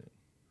fentanyl in it.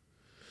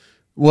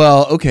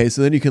 Well, okay,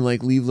 so then you can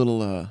like leave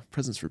little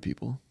presents for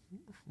people.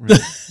 Right.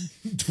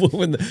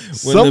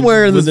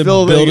 Somewhere in this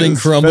building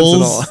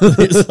crumbles,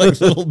 there's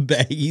like little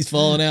baggies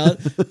falling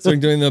out. So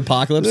during the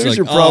apocalypse, there's like,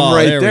 your problem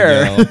right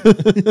there.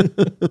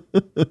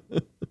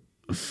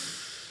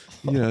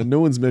 We go. Yeah, no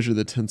one's measured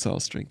the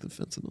tensile strength of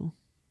fentanyl.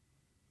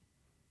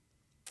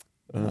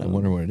 I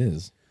wonder what it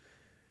is.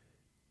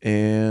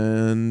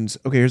 And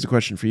okay, here's a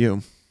question for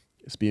you.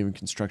 SBM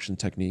construction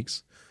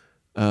techniques.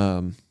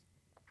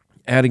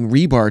 Adding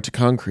rebar to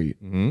concrete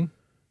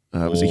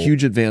was a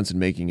huge advance in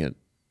making it,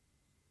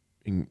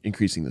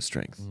 increasing the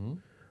strength.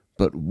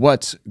 But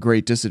what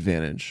great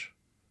disadvantage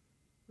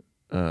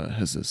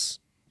has this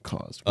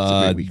caused? What's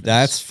a great weakness?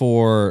 That's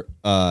for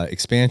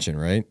expansion,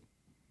 right?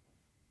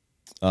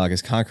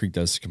 Because concrete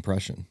does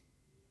compression.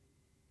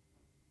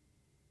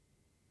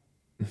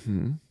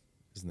 Isn't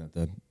that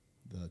the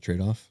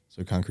trade-off?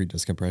 So concrete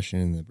does compression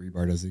and the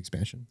rebar does the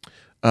expansion?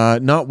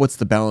 Not what's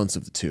the balance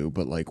of the two,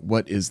 but like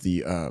what is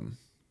the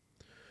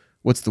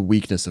what's the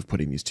weakness of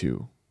putting these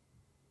two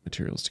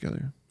materials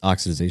together?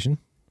 Oxidization.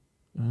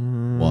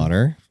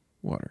 Water.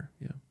 Water,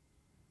 yeah.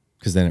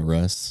 Because then it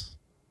rusts.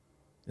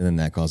 And then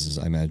that causes,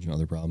 I imagine,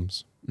 other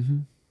problems.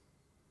 Yeah,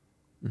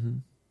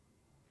 then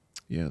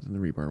the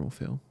rebar will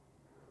fail.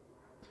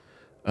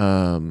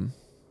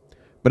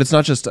 But it's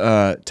not just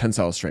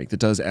tensile strength. It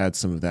does add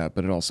some of that,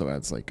 but it also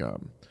adds like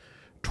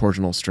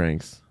torsional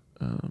strength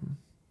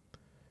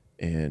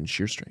and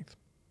shear strength.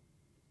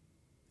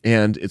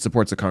 And it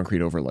supports the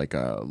concrete over like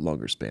a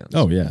longer span.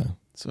 Oh, yeah.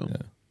 So,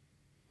 yeah.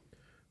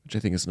 which I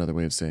think is another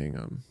way of saying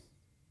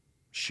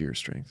shear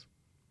strength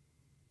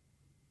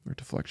or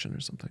deflection or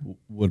something.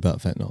 What about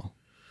fentanyl?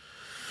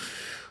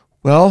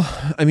 Well,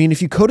 I mean,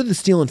 if you coated the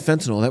steel in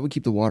fentanyl, that would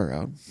keep the water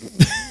out.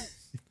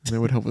 That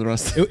would help with the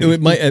rust.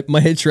 It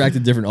might attract a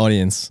different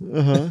audience.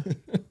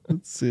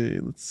 Let's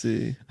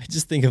see. I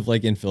just think of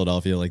like in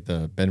Philadelphia, like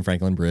the Ben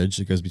Franklin Bridge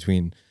that goes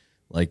between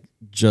like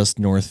just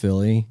North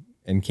Philly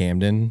and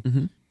Camden.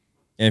 Mm-hmm.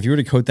 And if you were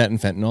to coat that in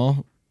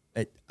fentanyl,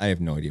 I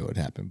have no idea what would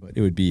happen, but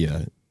it would be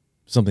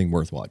something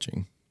worth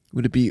watching.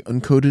 Would it be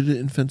uncoated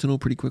in fentanyl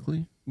pretty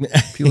quickly?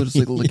 People are just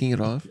like licking it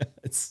off.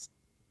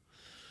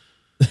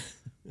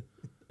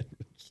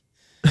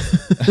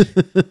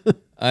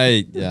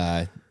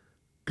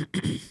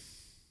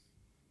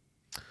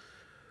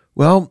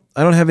 Well,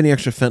 I don't have any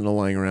extra fentanyl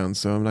lying around,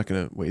 so I'm not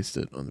going to waste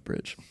it on the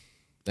bridge.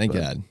 Thank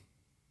God.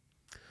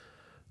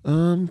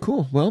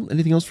 Cool. Well,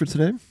 anything else for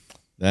today?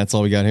 That's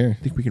all we got here.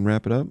 I think we can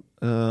wrap it up.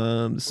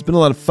 This has been a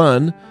lot of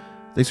fun.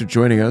 Thanks for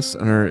joining us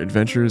on our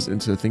adventures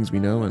into things we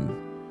know, and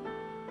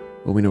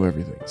well, we know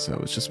everything. So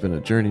it's just been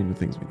a journey into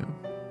things we know.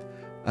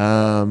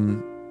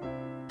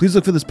 Please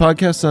look for this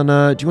podcast on.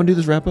 Do you want to do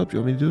this wrap up? Do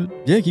you want me to do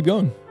it? Yeah, keep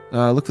going.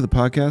 Look for the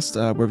podcast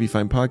wherever you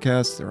find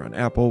podcasts. They're on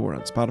Apple. We're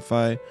on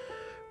Spotify.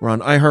 We're on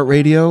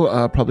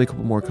iHeartRadio. Probably a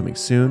couple more coming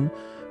soon.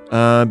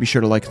 Be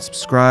sure to like and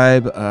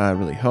subscribe. It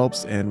really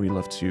helps, and we'd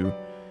love to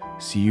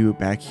see you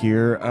back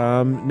here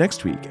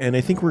next week. And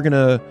I think we're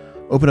gonna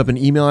open up an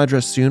email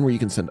address soon where you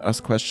can send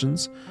us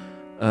questions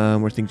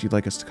or things you'd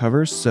like us to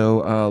cover.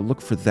 So look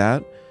for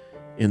that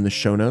in the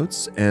show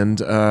notes. And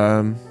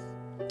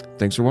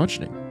thanks for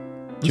watching.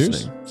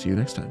 Cheers. See you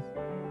next time.